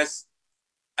 I guess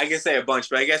I say a bunch,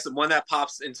 but I guess the one that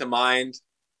pops into mind,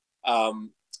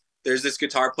 there's this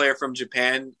guitar player from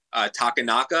Japan,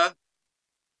 Takanaka,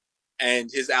 and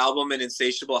his album An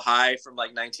Insatiable High from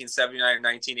like 1979 or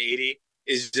 1980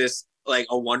 is just like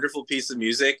a wonderful piece of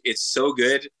music. It's so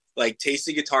good. Like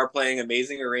tasty guitar playing,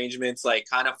 amazing arrangements, like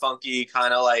kind of funky,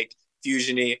 kind of like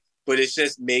fusiony. But it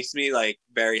just makes me like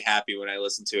very happy when I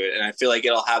listen to it. And I feel like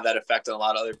it'll have that effect on a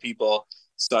lot of other people.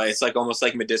 So it's like almost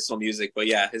like medicinal music. But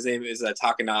yeah, his name is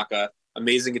Takanaka,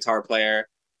 amazing guitar player.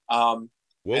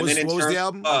 What was the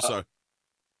album? I'm sorry.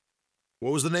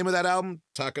 What was the name of that album?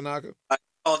 Takanaka?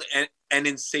 Called An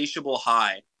Insatiable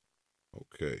High.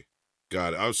 Okay.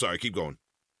 Got it. I'm sorry. Keep going.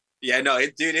 Yeah, no,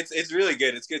 it's really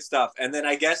good. It's good stuff. And then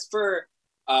I guess for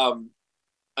a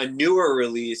newer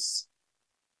release,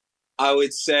 I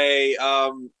would say,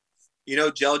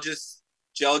 Gel just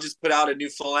put out a new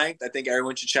full length. I think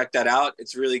everyone should check that out.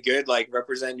 It's really good. Like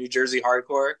represent New Jersey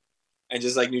hardcore and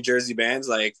just like New Jersey bands.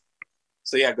 Like,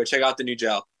 so yeah, go check out the new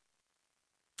Gel.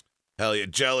 Hell yeah,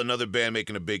 Gel, another band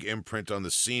making a big imprint on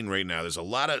the scene right now. There's a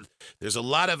lot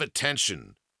of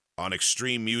attention on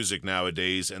extreme music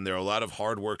nowadays, and there are a lot of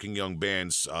hardworking young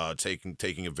bands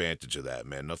taking advantage of that.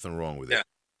 Man, nothing wrong with it.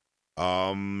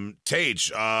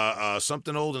 Tage,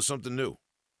 something old and something new.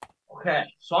 Okay,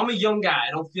 so I'm a young guy.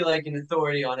 I don't feel like an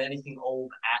authority on anything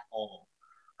old at all.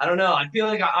 I don't know. I feel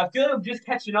like I'm just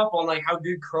catching up on like how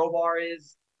good Crowbar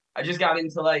is. I just got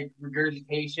into like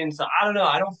Regurgitation, so I don't know.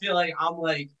 I don't feel like I'm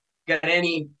like got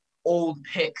any old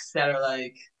picks that are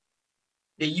like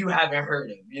that you haven't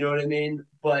heard of. You know what I mean?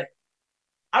 But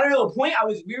I don't know. A point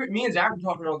me and Zach were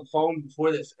talking on the phone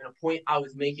before this, and a point I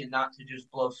was making, not to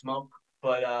just blow smoke,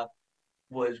 but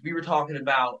was we were talking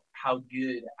about how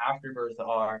good Afterbirth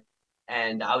are,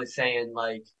 and I was saying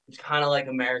like it's kind of like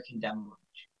American Demolish,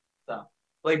 so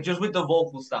like just with the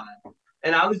vocal style.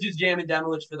 And I was just jamming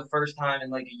Demolish for the first time in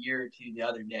like a year or two the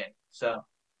other day. So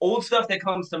old stuff that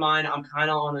comes to mind, I'm kind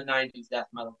of on a '90s death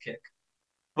metal kick,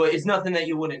 but it's nothing that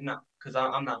you wouldn't know because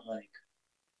I'm not like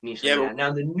niche. Yeah, but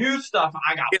now the new stuff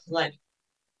I got plenty.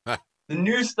 The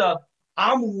new stuff.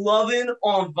 I'm loving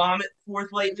on Vomit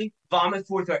Forth lately. Vomit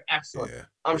Forth are excellent. Yeah,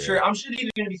 I'm sure these are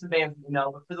going to be some bands you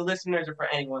know, but for the listeners or for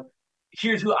anyone,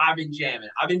 here's who I've been jamming.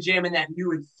 I've been jamming that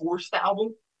new Enforced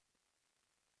album.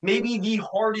 Maybe the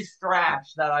hardest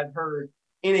thrash that I've heard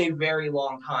in a very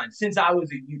long time. Since I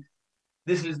was a youth,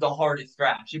 this is the hardest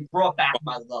thrash. It brought back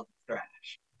my love of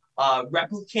thrash.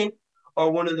 Replicant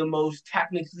are one of the most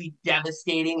technically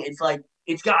devastating. It's like,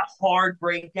 it's got hard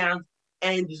breakdowns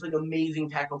and just like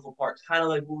amazing technical parts, kind of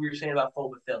like what we were saying about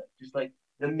Phobophilic, just like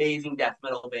an amazing death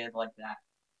metal band like that.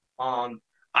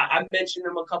 I mentioned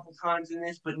them a couple times in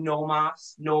this, but No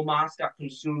Mas got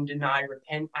Consume, Deny,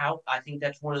 Repent out. I think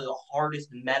that's one of the hardest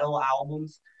metal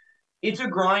albums it's a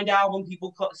grind album.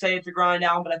 People say it's a grind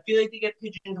album, but I feel like they get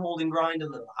pigeonholed in grind a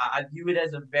little. I view it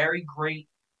as a very great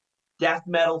death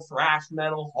metal, thrash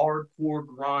metal, hardcore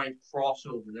grind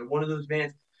crossover. They're one of those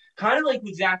bands, kind of like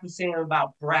what Zach was saying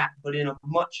about Brat, but in a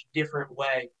much different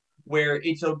way, where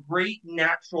it's a great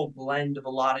natural blend of a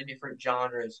lot of different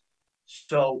genres.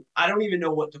 So I don't even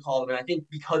know what to call them. And I think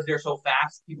because they're so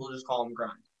fast, people just call them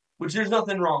grind, which there's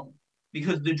nothing wrong with,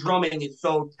 because the drumming is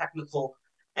so technical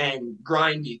and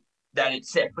grindy that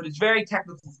it's sick. But it's very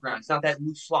technical for grind. It's not that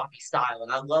loose, sloppy style,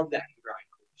 and I love that in grind.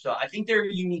 So I think they're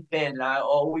a unique band, and I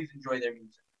always enjoy their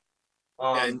music.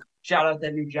 And Shout out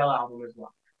that new Gel album as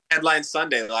well. Headline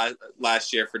Sunday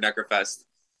last year for Necrofest.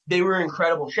 They were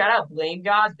incredible. Shout out Blame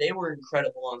God. They were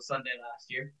incredible on Sunday last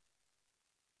year.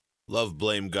 Love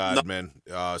Blame God, man.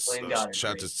 Blame God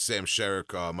shout out to Sam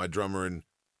Sherrick, my drummer, and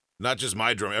not just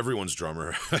my drummer, everyone's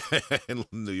drummer in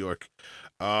New York.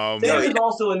 Sam is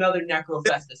also another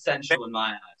Necrofest essential in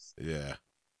my eyes. Yeah.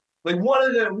 Like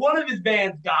one of his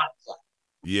bands got to play.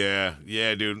 Yeah,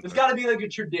 dude. It's got to be like a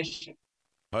tradition.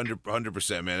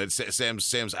 100%, man.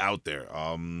 Sam's out there.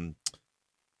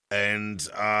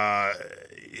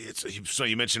 So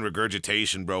you mentioned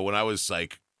Regurgitation, bro. When I was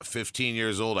like 15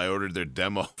 years old, I ordered their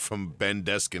demo from Ben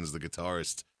Deskins, the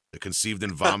guitarist, the Conceived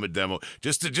in Vomit demo,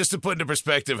 just to put into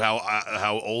perspective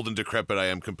how old and decrepit I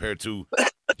am compared to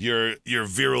your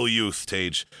virile youth,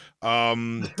 Tage.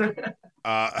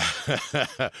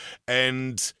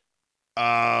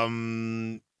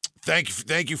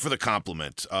 Thank you for the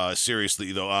compliment.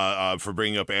 Seriously though, for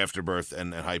bringing up Afterbirth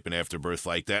and hyping Afterbirth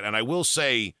like that. And I will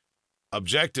say,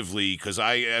 objectively, because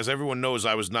as everyone knows,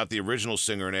 I was not the original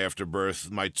singer in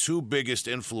Afterbirth. My two biggest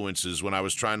influences when I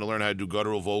was trying to learn how to do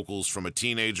guttural vocals from a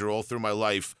teenager all through my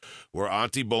life were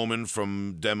Auntie Bowman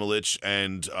from Demilich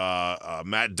and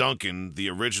Matt Duncan, the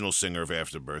original singer of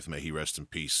Afterbirth. May he rest in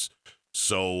peace.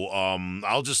 So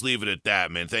I'll just leave it at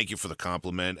that, man. Thank you for the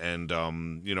compliment, and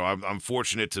I'm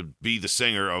fortunate to be the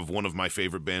singer of one of my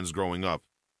favorite bands growing up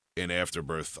in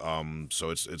Afterbirth. So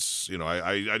it's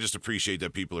I just appreciate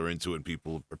that people are into it and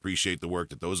people appreciate the work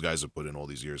that those guys have put in all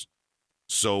these years.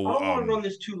 So I don't want to run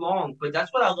this too long, but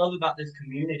that's what I love about this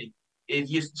community. Is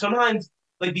you sometimes,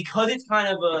 like, because it's kind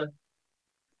of a,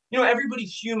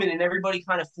 everybody's human and everybody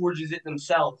kind of forges it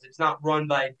themselves. It's not run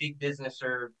by a big business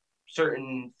or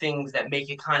certain things that make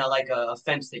it kind of like a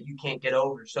fence that you can't get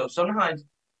over. So sometimes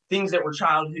things that were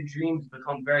childhood dreams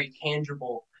become very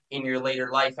tangible in your later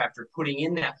life after putting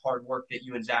in that hard work that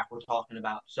you and Zach were talking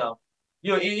about. So,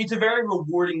 it's a very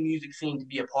rewarding music scene to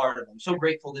be a part of. I'm so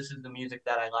grateful this is the music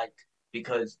that I like,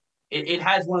 because it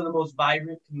has one of the most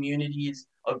vibrant communities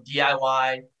of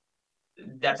DIY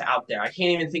that's out there. I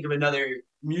can't even think of another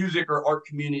music or art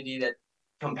community that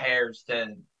compares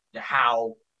to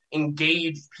how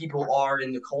engaged people are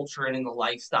in the culture and in the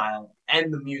lifestyle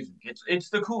and the music. It's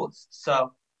the coolest.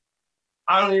 So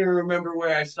I don't even remember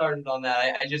where I started on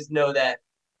that. I just know that,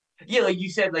 yeah, like you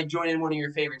said, like joining one of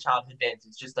your favorite childhood bands,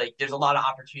 it's just like there's a lot of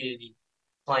opportunity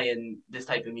playing this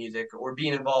type of music or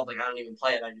being involved. Like, I don't even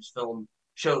play it. I just film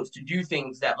shows to do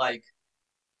things that like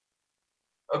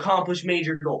accomplish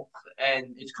major goals,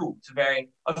 and it's cool.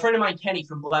 A friend of mine, Kenny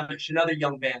from Blemish, another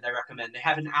young band I recommend. They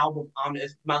have an album on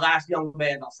this. My last young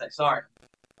band, I'll say. Sorry,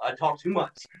 I talk too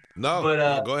much. No,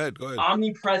 but go ahead.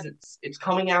 Omnipresence. It's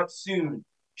coming out soon,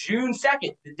 June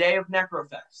 2nd, the day of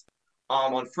Necrofest.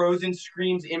 On Frozen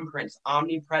Screams Imprints,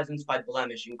 Omnipresence by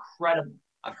Blemish. Incredible.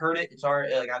 I've heard it. It's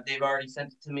already they've already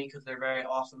sent it to me because they're very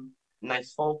awesome,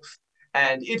 nice folks.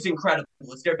 And it's incredible.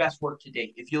 It's their best work to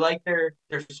date. If you like their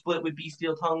split with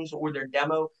Bestial Tongues or their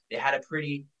demo, they had a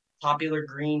pretty popular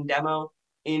green demo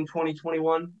in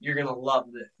 2021. You're going to love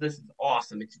this. This is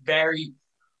awesome. It's very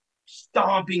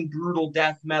stomping, brutal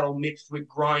death metal mixed with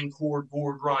grindcore,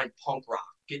 gore grind punk rock.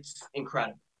 It's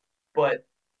incredible. But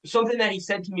something that he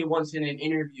said to me once in an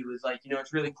interview is like,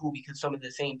 it's really cool because some of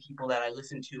the same people that I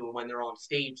listen to when they're on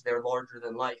stage, they're larger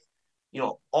than life.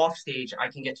 Off stage, I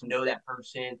can get to know that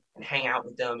person and hang out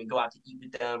with them and go out to eat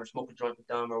with them or smoke a joint with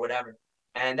them or whatever.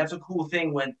 And that's a cool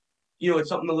thing when, it's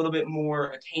something a little bit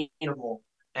more attainable,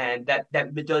 and that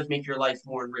does make your life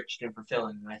more enriched and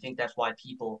fulfilling. And I think that's why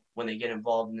people, when they get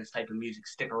involved in this type of music,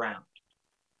 stick around.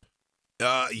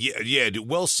 Yeah, dude,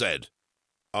 well said.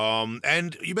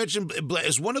 And you mentioned,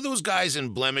 is one of those guys in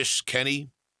Blemish Kenny?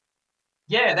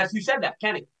 Yeah, that's who said that,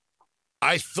 Kenny.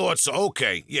 I thought so.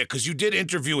 Okay, yeah, because you did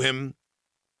interview him.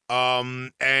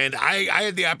 And I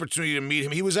had the opportunity to meet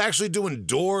him. He was actually doing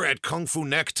door at Kung Fu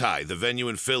Necktie, the venue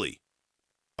in Philly.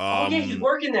 Yeah, he's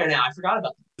working there now. I forgot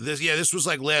about that. This was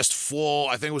like last fall.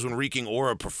 I think it was when Reeking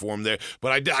Aura performed there.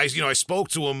 But I spoke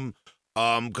to him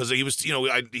Because he was,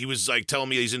 he was like telling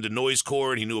me he's into noisecore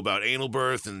and he knew about anal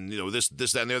birth and this,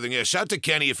 that, and the other thing. Yeah, shout out to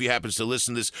Kenny if he happens to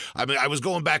listen to this. I mean, I was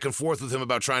going back and forth with him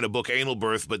about trying to book anal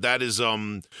birth, but that is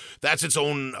that's its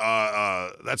own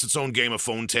game of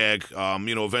phone tag.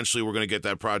 Eventually we're gonna get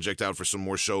that project out for some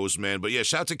more shows, man. But yeah,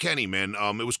 shout out to Kenny, man.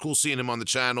 It was cool seeing him on the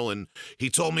channel, and he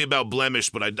told me about Blemish,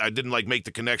 but I didn't like make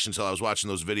the connection until I was watching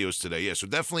those videos today. Yeah, so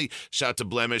definitely shout out to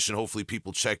Blemish, and hopefully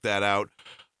people check that out.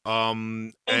 He's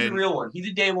a real one. He's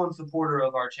a day one supporter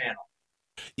of our channel.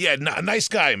 Yeah, nice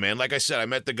guy, man. Like I said, I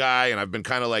met the guy, and I've been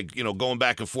kind of like going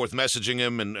back and forth messaging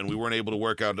him, and we weren't able to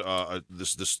work out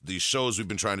these shows we've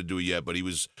been trying to do yet. But he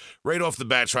was right off the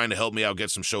bat trying to help me out,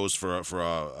 get some shows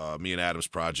for me and Adam's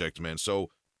project, man. So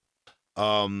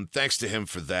thanks to him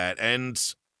for that. And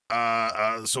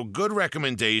so good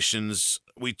recommendations.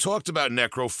 We talked about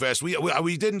Necrofest.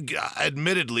 We didn't,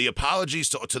 admittedly, apologies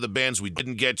to the bands we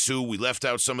didn't get to. We left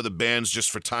out some of the bands just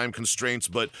for time constraints,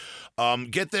 but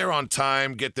get there on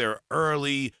time, get there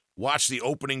early, watch the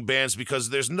opening bands, because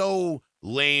there's no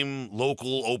lame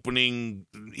local opening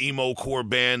emo core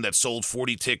band that sold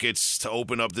 40 tickets to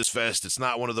open up this fest. It's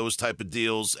not one of those type of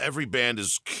deals. Every band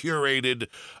is curated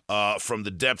from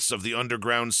the depths of the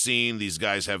underground scene. These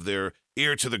guys have their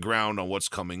ear to the ground on what's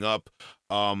coming up.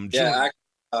 I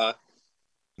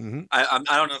don't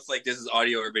know if like this is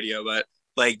audio or video, but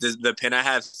like the pin I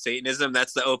have, Satanism,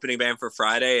 that's the opening band for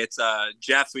Friday. It's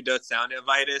Jeff, who does Sound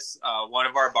Invitus, one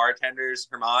of our bartenders,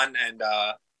 Herman,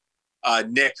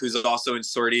 and Nick, who's also in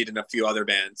Sorted and a few other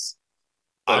bands.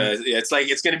 But it's like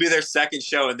it's gonna be their second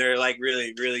show, and they're like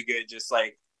really, really good. Just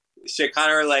like shit,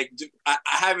 kind of like I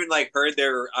haven't like heard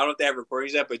their, I don't know if they have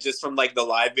recordings yet, but just from like the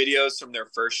live videos from their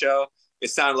first show, it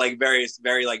sounded like very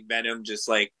like Venom, just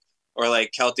like, or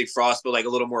like Celtic Frost, but like a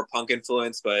little more punk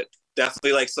influence, but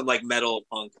definitely like some like metal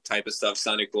punk type of stuff.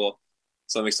 Sounded cool.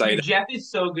 So I'm excited. Dude, Jeff is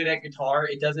so good at guitar.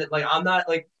 It doesn't like, I'm not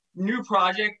like, new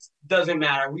project doesn't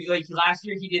matter. We like last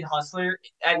year he did Hustler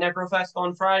at Necrofest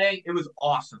on Friday. It was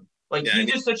awesome. Like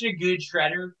he's just such a good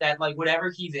shredder that like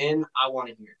whatever he's in, I want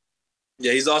to hear.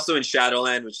 Yeah, he's also in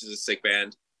Shadowland, which is a sick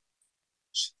band.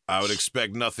 I would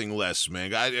expect nothing less,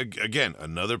 man. Again,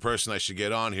 another person I should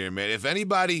get on here, man. If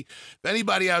anybody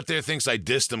out there thinks I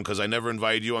dissed them because I never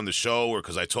invited you on the show, or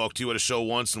because I talked to you at a show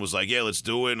once and was like, "Yeah, let's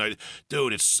do it," and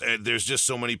there's just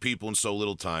so many people in so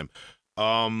little time.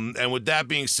 And with that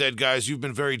being said, guys, you've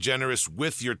been very generous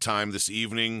with your time this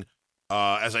evening.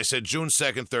 As I said, June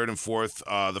 2nd, 3rd, and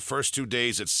 4th, the first 2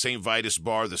 days at St. Vitus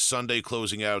Bar, the Sunday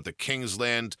closing out at the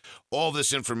Kingsland. All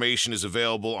this information is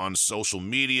available on social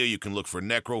media. You can look for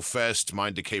Necrofest,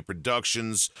 Mind Decay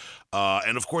Productions,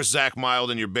 and of course, Zach Mild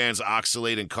and your bands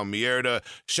Oxalate and Come Mierda.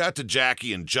 Shout out to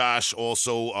Jackie and Josh,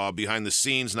 also behind the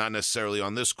scenes, not necessarily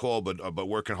on this call, but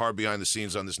working hard behind the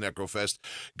scenes on this Necrofest.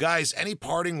 Guys, any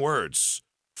parting words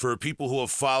for people who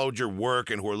have followed your work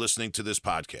and who are listening to this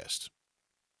podcast?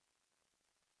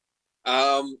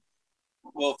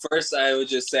 Well, first I would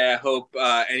just say I hope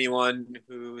anyone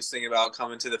who's thinking about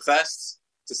coming to the fest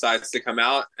decides to come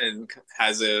out and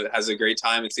has a great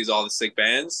time and sees all the sick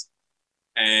bands.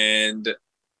 And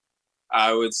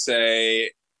I would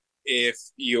say if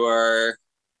you're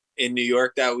in New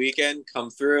York that weekend,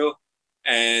 come through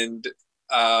and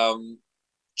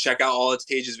check out all of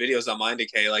Tage's videos on Mind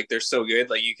Decay. Like they're so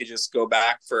good. Like you could just go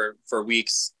back for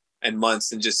weeks and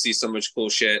months and just see so much cool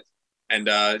shit. And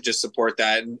just support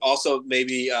that. And also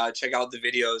maybe check out the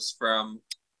videos from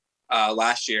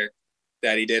last year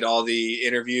that he did, all the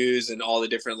interviews and all the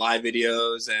different live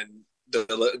videos and the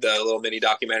little mini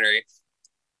documentary.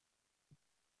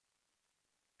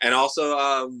 And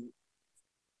also,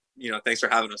 thanks for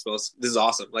having us, Willis. This is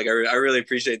awesome. Like, I really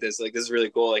appreciate this. Like, this is really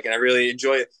cool. Like, and I really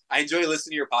enjoy it. I enjoy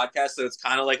listening to your podcast. So it's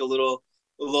kind of like a little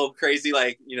crazy,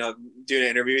 like, doing an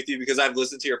interview with you, because I've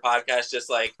listened to your podcast just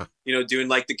like, doing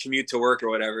like the commute to work or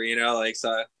whatever, like,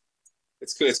 so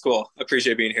it's cool. It's cool. I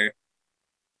appreciate being here.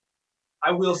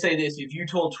 I will say this: if you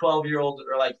told 12-year-old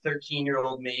or like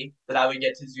 13-year-old me that I would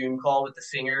get to Zoom call with the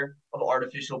singer of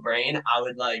Artificial Brain, I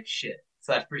would like shit.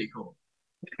 So that's pretty cool.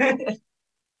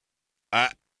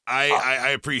 I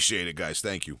appreciate it, guys.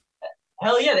 Thank you.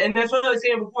 Hell yeah. And that's what I was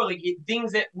saying before. Like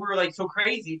things that were like so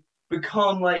crazy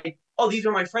become like, oh, these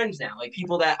are my friends now. Like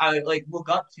people that I like look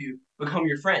up to become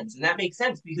your friends. And that makes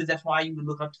sense because that's why you would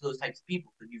look up to those types of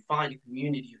people, because you find a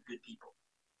community of good people.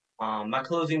 My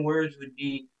closing words would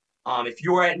be, if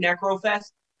you're at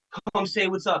Necrofest, come say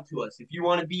what's up to us. If you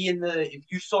want to be if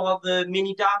you saw the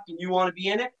mini doc and you want to be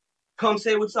in it, come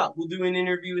say what's up. We'll do an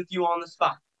interview with you on the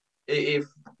spot. If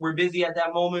we're busy at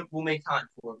that moment, we'll make time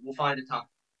for it. We'll find a time.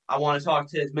 I want to talk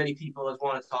to as many people as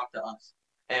want to talk to us,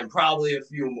 and probably a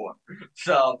few more.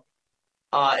 So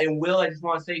And Will, I just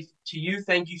want to say to you,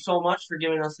 thank you so much for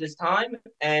giving us this time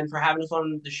and for having us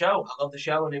on the show. I love the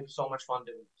show, and it was so much fun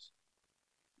doing this.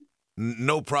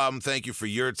 No problem. Thank you for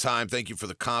your time. Thank you for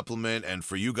the compliment, and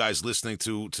for you guys listening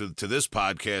to this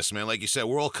podcast, man. Like you said,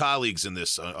 we're all colleagues in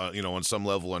this, on some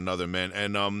level or another, man.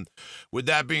 And with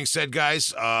that being said,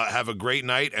 guys, have a great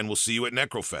night, and we'll see you at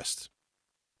Necrofest.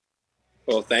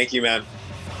 Well, thank you, man.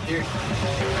 Cheers.